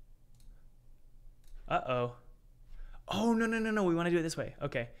 Uh-oh. Oh, no. We want to do it this way.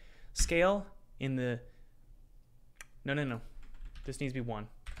 Okay. Scale in the... No. This needs to be 1.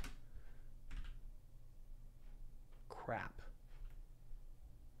 Crap.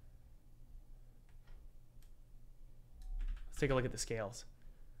 Let's take a look at the scales.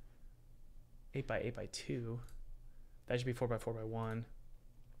 8 by 8 by 2. That should be 4 by 4 by 1.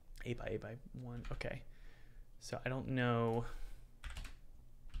 8 by 8 by 1. Okay. So I don't know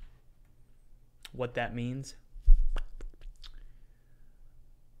what that means.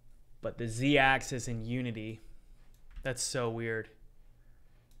 But the Z-axis in Unity, that's so weird.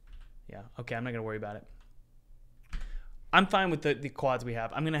 Yeah, okay, I'm not gonna worry about it. I'm fine with the quads we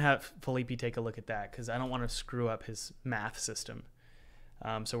have. I'm gonna have Felipe take a look at that because I don't want to screw up his math system.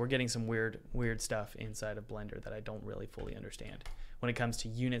 So we're getting some weird stuff inside of Blender that I don't really fully understand when it comes to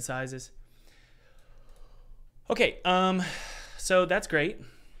unit sizes. Okay, so that's great.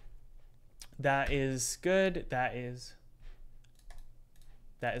 That is good. That is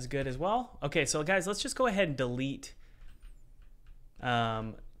good as well. Okay, so guys, let's just go ahead and delete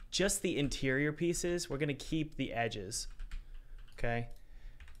just the interior pieces. We're gonna keep the edges, okay?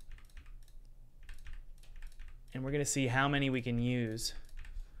 And we're gonna see how many we can use.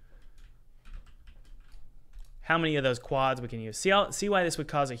 How many of those quads we can use. See why this would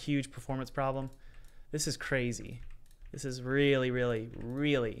cause a huge performance problem? This is crazy. This is really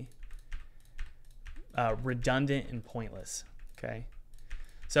redundant and pointless, okay?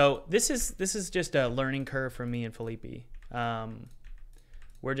 So this is just a learning curve for me and Felipe.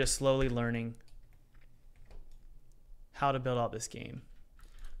 We're just slowly learning how to build out this game.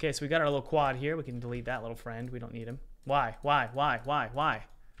 Okay, so we got our little quad here. We can delete that little friend. We don't need him. Why? Why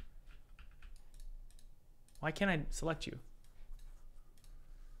can't I select you?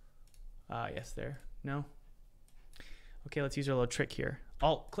 Yes, there. No. Okay, let's use our little trick here.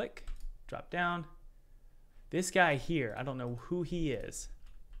 Alt click, drop down. This guy here, I don't know who he is.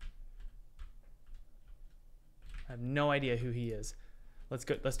 I have no idea who he is.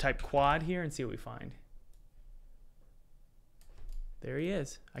 Let's type quad here and see what we find. There he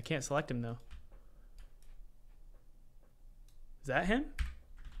is. I can't select him though. Is that him?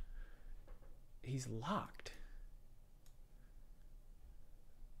 He's locked.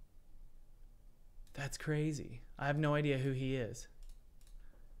 That's crazy. I have no idea who he is.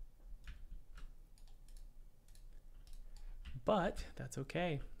 But that's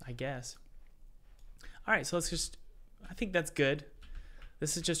okay, I guess. All right, so let's just, I think that's good.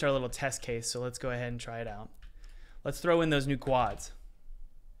 This is just our little test case, so let's go ahead and try it out. Let's throw in those new quads,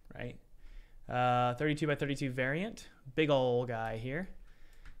 right? 32 by 32 variant, big old guy here.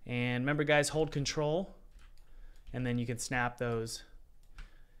 And remember guys, hold control, and then you can snap those.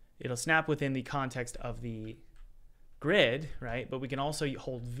 It'll snap within the context of the grid, right? But we can also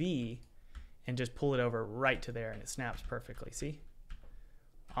hold V and just pull it over right to there, and it snaps perfectly, see?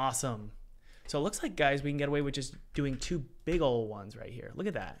 Awesome. So it looks like, guys, we can get away with just doing two big old ones right here. Look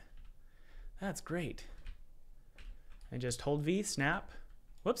at that. That's great. And just hold V, snap.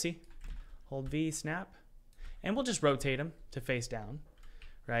 Whoopsie. Hold V, snap. And we'll just rotate them to face down,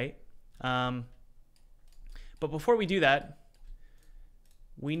 right? But before we do that,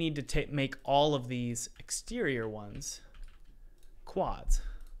 we need to make all of these exterior ones quads.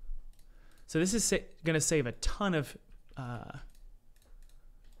 So this is going to save a ton of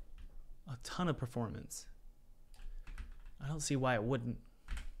performance. I don't see why it wouldn't.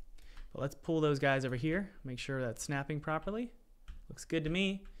 But let's pull those guys over here, make sure that's snapping properly. Looks good to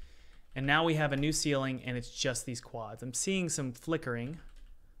me. And now we have a new ceiling, and it's just these quads. I'm seeing some flickering.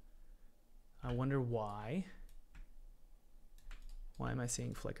 I wonder why. Why am I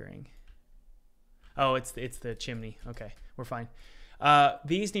seeing flickering? Oh, it's the chimney. Okay, we're fine.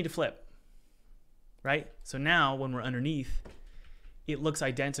 These need to flip, right? So now when we're underneath, it looks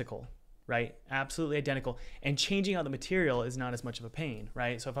identical, right? Absolutely identical. And changing out the material is not as much of a pain,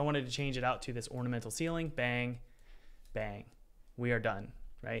 right? So if I wanted to change it out to this ornamental ceiling, bang, bang, we are done,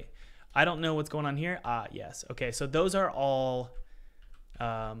 right? I don't know what's going on here. Yes. Okay, so those are all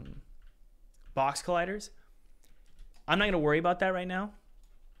box colliders. I'm not going to worry about that right now.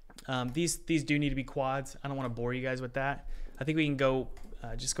 These do need to be quads. I don't want to bore you guys with that. I think we can go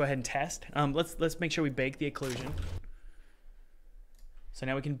just go ahead and test. Let's make sure we bake the occlusion. So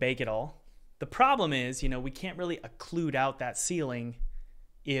now we can bake it all. The problem is, you know, we can't really occlude out that ceiling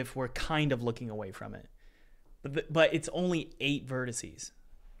if we're kind of looking away from it. But it's only 8 vertices,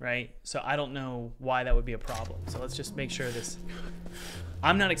 right? So I don't know why that would be a problem. So let's just make sure this...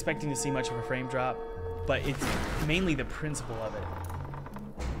 I'm not expecting to see much of a frame drop, but it's mainly the principle of it.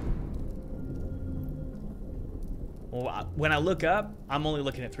 Well, when I look up, I'm only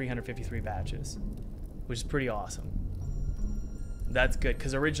looking at 353 batches, which is pretty awesome. That's good,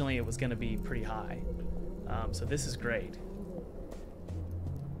 because originally it was going to be pretty high. So this is great.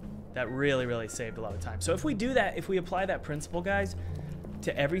 That really, really saved a lot of time. So if we do that, if we apply that principle, guys,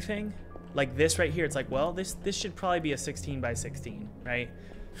 to everything, like this right here, it's like, well, this should probably be a 16 by 16, right?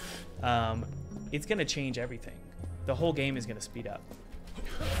 It's going to change everything. The whole game is going to speed up.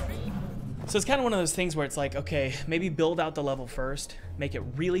 So it's kind of one of those things where it's like, okay, maybe build out the level first, make it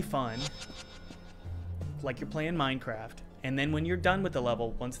really fun, like you're playing Minecraft, and then when you're done with the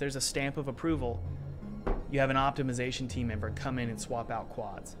level, once there's a stamp of approval, you have an optimization team member come in and swap out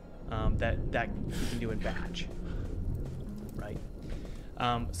quads that you can do in batch, right?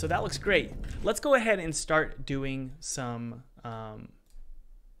 So that looks great. Let's go ahead and start doing some.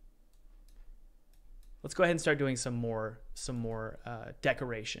 Let's go ahead and start doing some more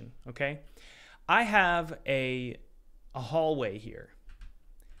decoration. Okay, I have a hallway here.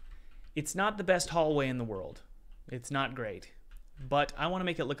 It's not the best hallway in the world. It's not great, but I want to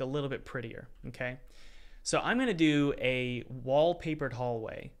make it look a little bit prettier. Okay, so I'm going to do a wallpapered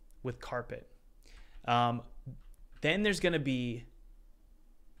hallway with carpet. Then there's going to be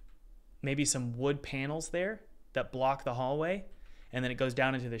maybe some wood panels there that block the hallway, and then it goes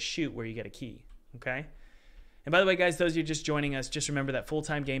down into the chute where you get a key. Okay. And by the way, guys, those of you just joining us, just remember that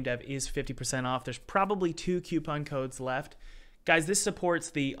Full-Time Game Dev is 50% off. There's probably 2 coupon codes left. Guys, this supports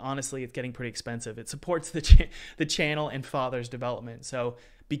the, honestly, it's getting pretty expensive. It supports the channel and Father's development. So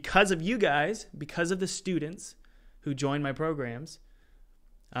because of you guys, because of the students who join my programs,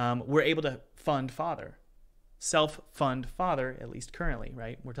 we're able to fund Father. self-fund father, at least currently,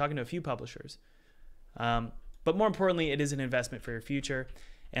 right? We're talking to a few publishers. But more importantly, it is an investment for your future.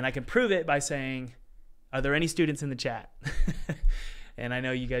 And I can prove it by saying, are there any students in the chat? And I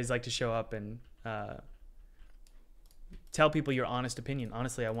know you guys like to show up and tell people your honest opinion.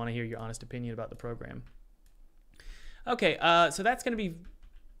 Honestly, I want to hear your honest opinion about the program. Okay, so that's going to be,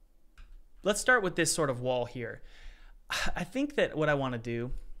 let's start with this sort of wall here. I think that what I want to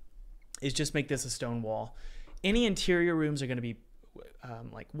do is just make this a stone wall. Any interior rooms are going to be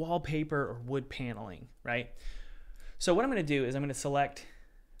like wallpaper or wood paneling, right? So what I'm going to do is I'm going to select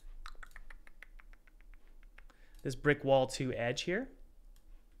this brick wall to edge here.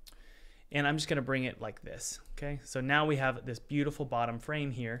 And I'm just going to bring it like this, okay? So now we have this beautiful bottom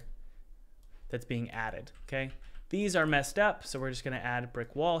frame here that's being added, okay? These are messed up, so we're just going to add a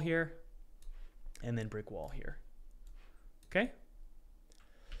brick wall here and then brick wall here, okay?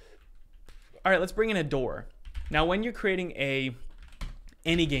 All right, let's bring in a door. Now, when you're creating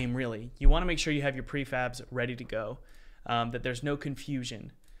any game, really, you want to make sure you have your prefabs ready to go, that there's no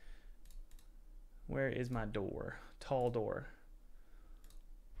confusion. Where is my door? Tall door.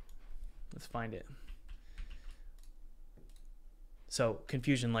 Let's find it. So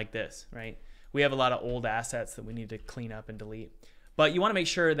confusion like this, right? We have a lot of old assets that we need to clean up and delete. But you want to make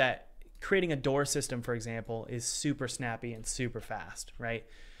sure that creating a door system, for example, is super snappy and super fast, right?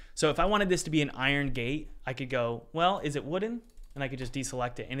 So if I wanted this to be an iron gate, I could go, well, is it wooden? And I could just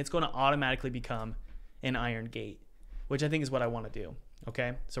deselect it, and it's going to automatically become an iron gate, which I think is what I want to do,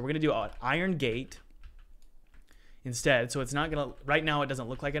 okay? So we're going to do an iron gate instead. So it's not going to, right now it doesn't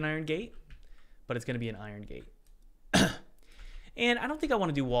look like an iron gate, but it's going to be an iron gate. And I don't think I want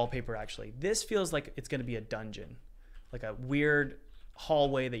to do wallpaper, actually. This feels like it's going to be a dungeon, like a weird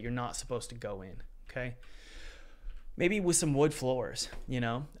hallway that you're not supposed to go in, okay? Maybe with some wood floors, you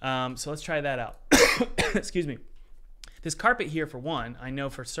know? So let's try that out. Excuse me. This carpet here, for one, I know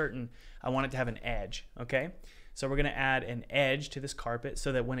for certain I want it to have an edge, okay? So we're going to add an edge to this carpet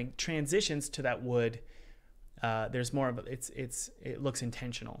so that when it transitions to that wood, there's more of it looks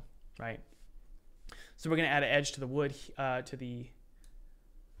intentional, right? So we're going to add an edge to the wood, there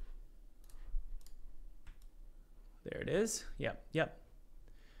it is. Yep.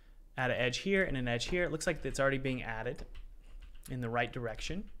 Add an edge here and an edge here. It looks like it's already being added in the right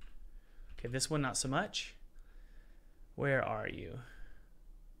direction. Okay, this one not so much. Where are you?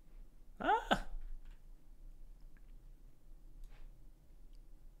 Ah!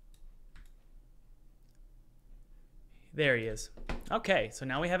 There he is. Okay, so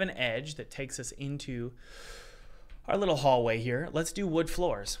now we have an edge that takes us into our little hallway here. Let's do wood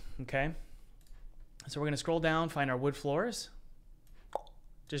floors, okay? So we're going to scroll down, find our wood floors.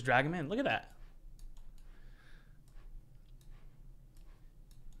 Just drag them in. Look at that.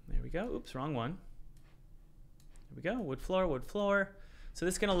 There we go. Oops, wrong one. There we go. Wood floor, wood floor. So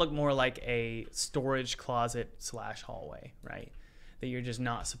this is going to look more like a storage closet / hallway, right? That you're just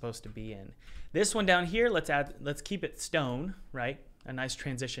not supposed to be in. This one down here, let's keep it stone, right? A nice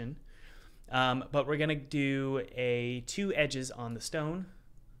transition. But we're going to do 2 edges on the stone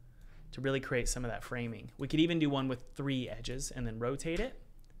to really create some of that framing. We could even do one with 3 edges and then rotate it.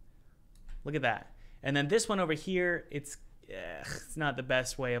 Look at that. And then this one over here, it's not the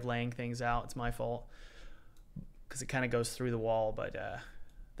best way of laying things out. It's my fault because it kind of goes through the wall, but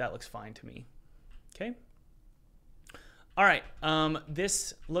that looks fine to me. Okay. All right,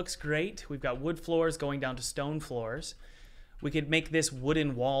 this looks great. We've got wood floors going down to stone floors. We could make this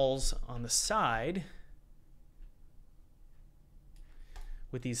wooden walls on the side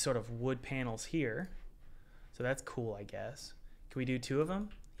with these sort of wood panels here. So that's cool, I guess. Can we do 2 of them?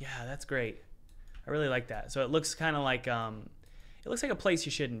 Yeah, that's great. I really like that. So it looks kind of like, it looks like a place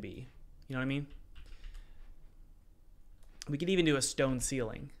you shouldn't be. You know what I mean? We could even do a stone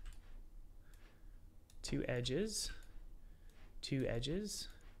ceiling. 2 edges. 2 edges,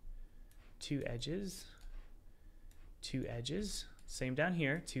 2 edges, 2 edges. Same down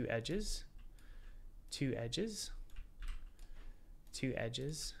here, 2 edges, 2 edges, 2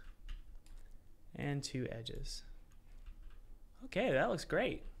 edges, and 2 edges. Okay, that looks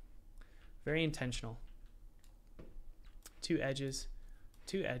great. Very intentional. 2 edges,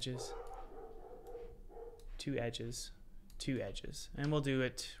 2 edges, 2 edges, 2 edges. And we'll do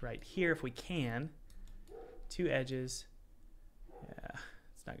it right here if we can. 2 edges. Yeah,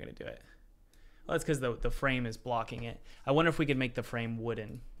 it's not going to do it. Well, that's because the frame is blocking it. I wonder if we could make the frame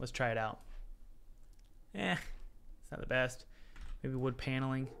wooden. Let's try it out. It's not the best. Maybe wood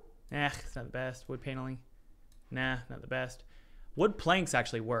paneling. It's not the best. Wood paneling. Nah, not the best. Wood planks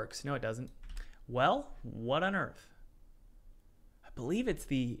actually works. No, it doesn't. Well, what on earth? I believe it's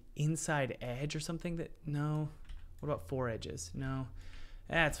the inside edge or something that, no. What about 4 edges? No.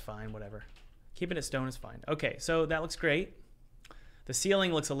 That's fine, whatever. Keeping it stone is fine. Okay, so that looks great. The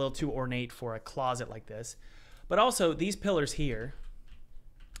ceiling looks a little too ornate for a closet like this. But also, these pillars here,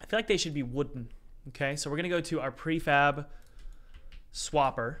 I feel like they should be wooden. Okay, so we're going to go to our prefab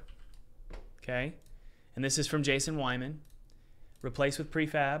swapper. Okay, and this is from Jason Wyman. Replace with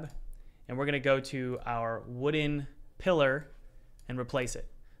prefab. And we're going to go to our wooden pillar and replace it.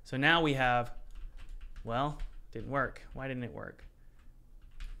 So now we have, well, didn't work. Why didn't it work?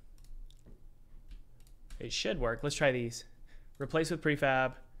 It should work. Let's try these. Replace with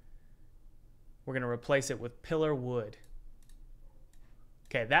prefab. We're going to replace it with pillar wood.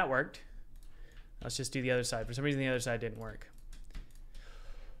 Okay, that worked. Let's just do the other side. For some reason, the other side didn't work.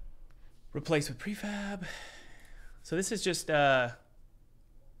 Replace with prefab. So this is just, I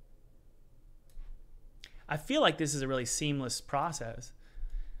feel like this is a really seamless process.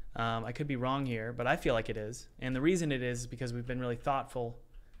 I could be wrong here, but I feel like it is. And the reason it is because we've been really thoughtful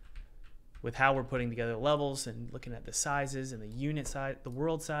with how we're putting together levels and looking at the sizes and the unit size, the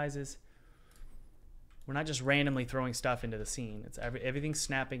world sizes. We're not just randomly throwing stuff into the scene. It's everything's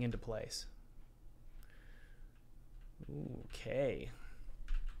snapping into place. Okay.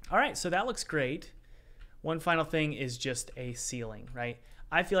 All right, so that looks great. One final thing is just a ceiling, right?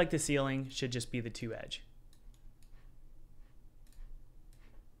 I feel like the ceiling should just be the 2 edge.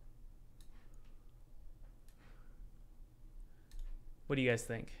 What do you guys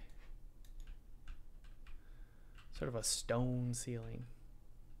think? Sort of a stone ceiling.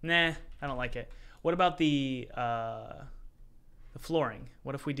 Nah, I don't like it. What about the flooring?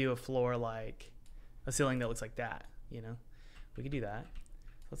 What if we do a floor like a ceiling that looks like that? You know, we could do that.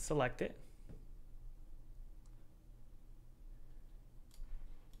 Let's select it.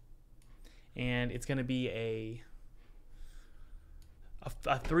 And it's going to be a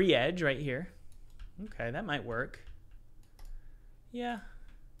 3 edge right here. Okay, that might work. Yeah.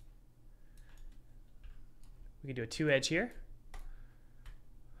 We could do a 2 edge here.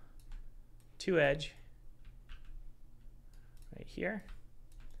 2 edge. Right here.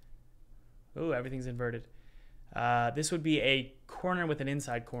 Oh, everything's inverted. This would be a corner with an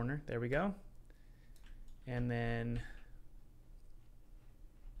inside corner. There we go. And then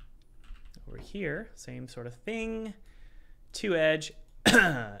over here, same sort of thing. 2 edge.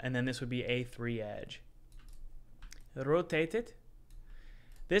 And then this would be a 3 edge. Rotate it.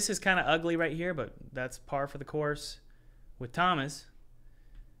 This is kind of ugly right here, but that's par for the course with Thomas.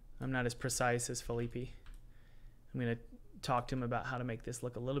 I'm not as precise as Felipe. I'm going to talk to him about how to make this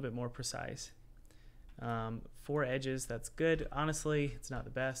look a little bit more precise. 4 edges, that's good. Honestly, it's not the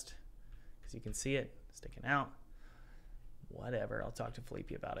best because you can see it sticking out. Whatever, I'll talk to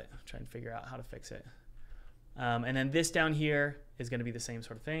Felipe about it. Try and figure out how to fix it. And then this down here is going to be the same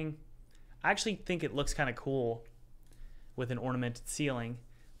sort of thing. I actually think it looks kind of cool with an ornamented ceiling.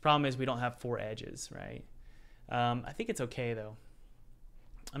 Problem is we don't have 4 edges, right? I think it's okay though.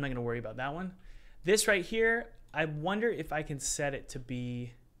 I'm not going to worry about that one. This right here, I wonder if I can set it to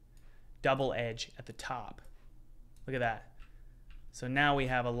be double edge at the top. Look at that. So now we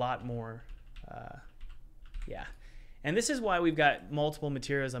have a lot more, yeah. And this is why we've got multiple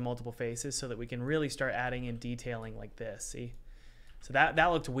materials on multiple faces so that we can really start adding in detailing like this, see? So that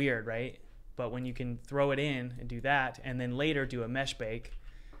looked weird, right? But when you can throw it in and do that, and then later do a mesh bake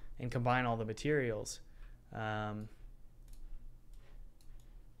and combine all the materials,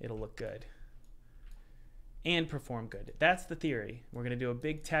 it'll look good and perform good. That's the theory. We're going to do a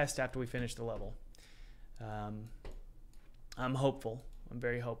big test after we finish the level. I'm hopeful. I'm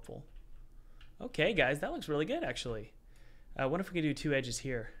very hopeful. Okay, guys, that looks really good, actually. What if we could do 2 edges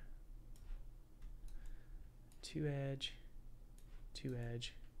here? 2 edge, 2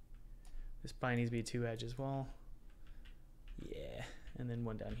 edge. This probably needs to be a 2 edge as well. Yeah, and then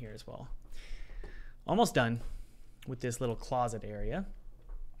one down here as well. Almost done with this little closet area.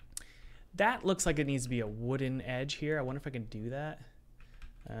 That looks like it needs to be a wooden edge here. I wonder if I can do that.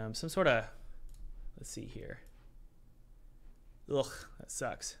 Some sort of, let's see here. Ugh, that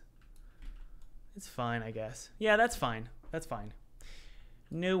sucks. It's fine, I guess. Yeah, that's fine. That's fine.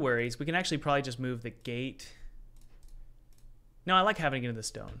 No worries. We can actually probably just move the gate. No, I like having it in the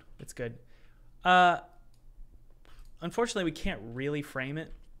stone. It's good. Unfortunately, we can't really frame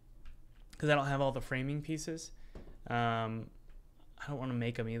it because I don't have all the framing pieces. I don't want to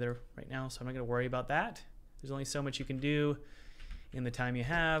make them either right now, so I'm not going to worry about that. There's only so much you can do in the time you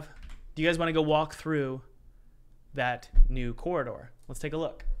have. Do you guys want to go walk through that new corridor? Let's take a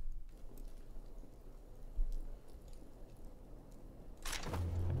look.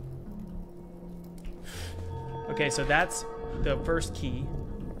 Okay, so that's the first key.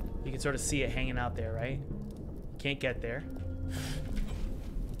 You can sort of see it hanging out there, right? Can't get there.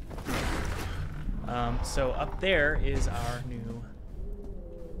 So up there is our new...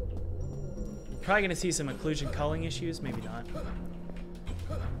 We're probably going to see some occlusion culling issues. Maybe not.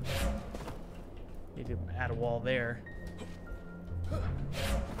 Need to add a wall there.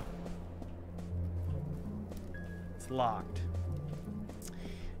 It's locked.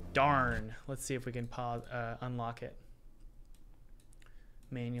 Darn. Let's see if we can pause, unlock it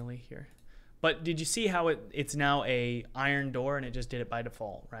manually here. But did you see how it's now a iron door and it just did it by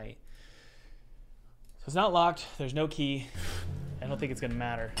default, right? So it's not locked. There's no key. I don't think it's going to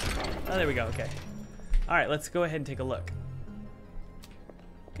matter. Oh, there we go. Okay. All right, let's go ahead and take a look.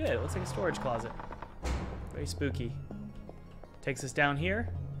 Good. It looks like a storage closet. Very spooky. Takes us down here.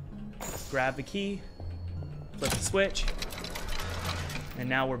 Grab the key. Flip the switch. And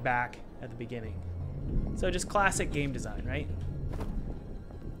now we're back at the beginning. So just classic game design, right?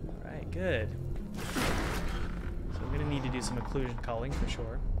 All right, good. So I'm going to need to do some occlusion culling for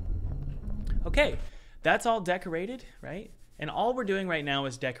sure. Okay, that's all decorated, right? And all we're doing right now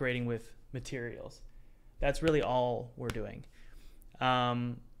is decorating with materials. That's really all we're doing.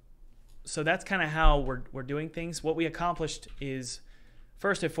 So that's kind of how we're doing things. What we accomplished is,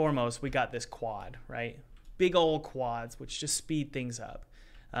 first and foremost, we got this quad, right? Big old quads, which just speed things up.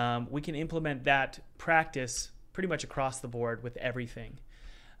 We can implement that practice pretty much across the board with everything.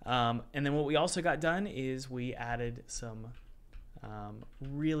 And then what we also got done is we added some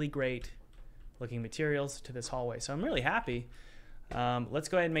really great looking materials to this hallway. So I'm really happy. Let's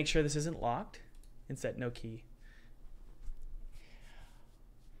go ahead and make sure this isn't locked and set no key.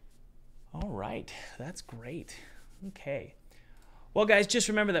 All right, that's great. Okay. Well, guys, just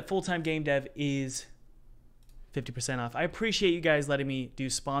remember that full-time game dev is 50% off. I appreciate you guys letting me do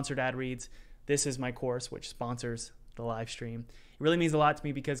sponsored ad reads. This is my course, which sponsors the live stream. It really means a lot to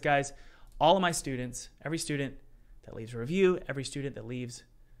me because, guys, all of my students, every student that leaves a review, every student that leaves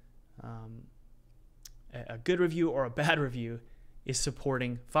a good review or a bad review is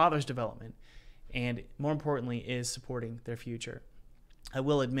supporting Father's development and, more importantly, is supporting their future. I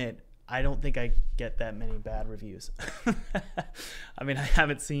will admit, I don't think I get that many bad reviews. I mean, I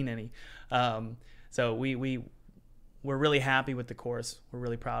haven't seen any. So we're really happy with the course. We're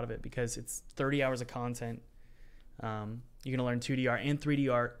really proud of it because it's 30 hours of content. You're going to learn 2D art and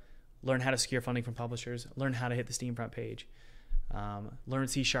 3D art, learn how to secure funding from publishers, learn how to hit the Steam front page, learn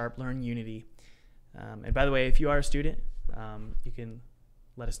C#, learn Unity. And by the way, if you are a student, you can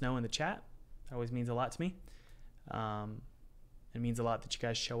let us know in the chat. That always means a lot to me. It means a lot that you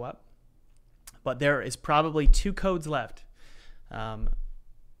guys show up. But there is probably 2 codes left.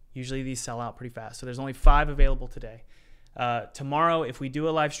 Usually these sell out pretty fast. So there's only 5 available today. Tomorrow, if we do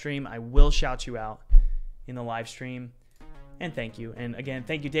a live stream, I will shout you out in the live stream. And thank you. And again,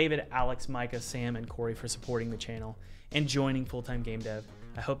 thank you, David, Alex, Micah, Sam, and Corey for supporting the channel and joining Full-Time Game Dev.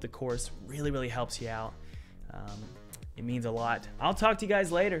 I hope the course really, really helps you out. It means a lot. I'll talk to you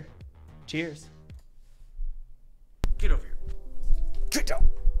guys later. Cheers. Get over here. Get down.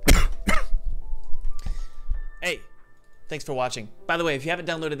 Hey, thanks for watching. By the way, if you haven't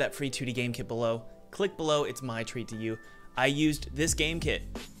downloaded that free 2D game kit below, click below. It's my treat to you. I used this game kit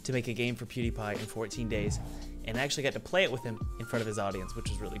to make a game for PewDiePie in 14 days, and I actually got to play it with him in front of his audience, which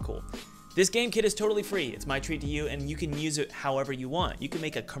was really cool. This game kit is totally free. It's my treat to you, and you can use it however you want. You can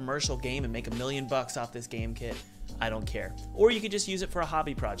make a commercial game and make $1 million off this game kit. I don't care. Or you could just use it for a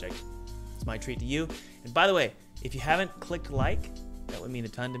hobby project. It's my treat to you. And by the way, if you haven't clicked like, that would mean a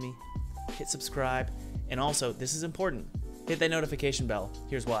ton to me. Hit subscribe. And also, this is important, hit that notification bell.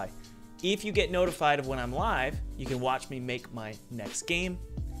 Here's why. If you get notified of when I'm live, you can watch me make my next game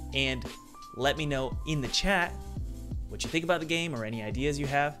and let me know in the chat what you think about the game or any ideas you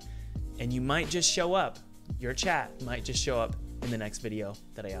have. And you might just show up, your chat might just show up in the next video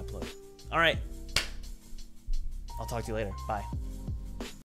that I upload. All right, I'll talk to you later. Bye.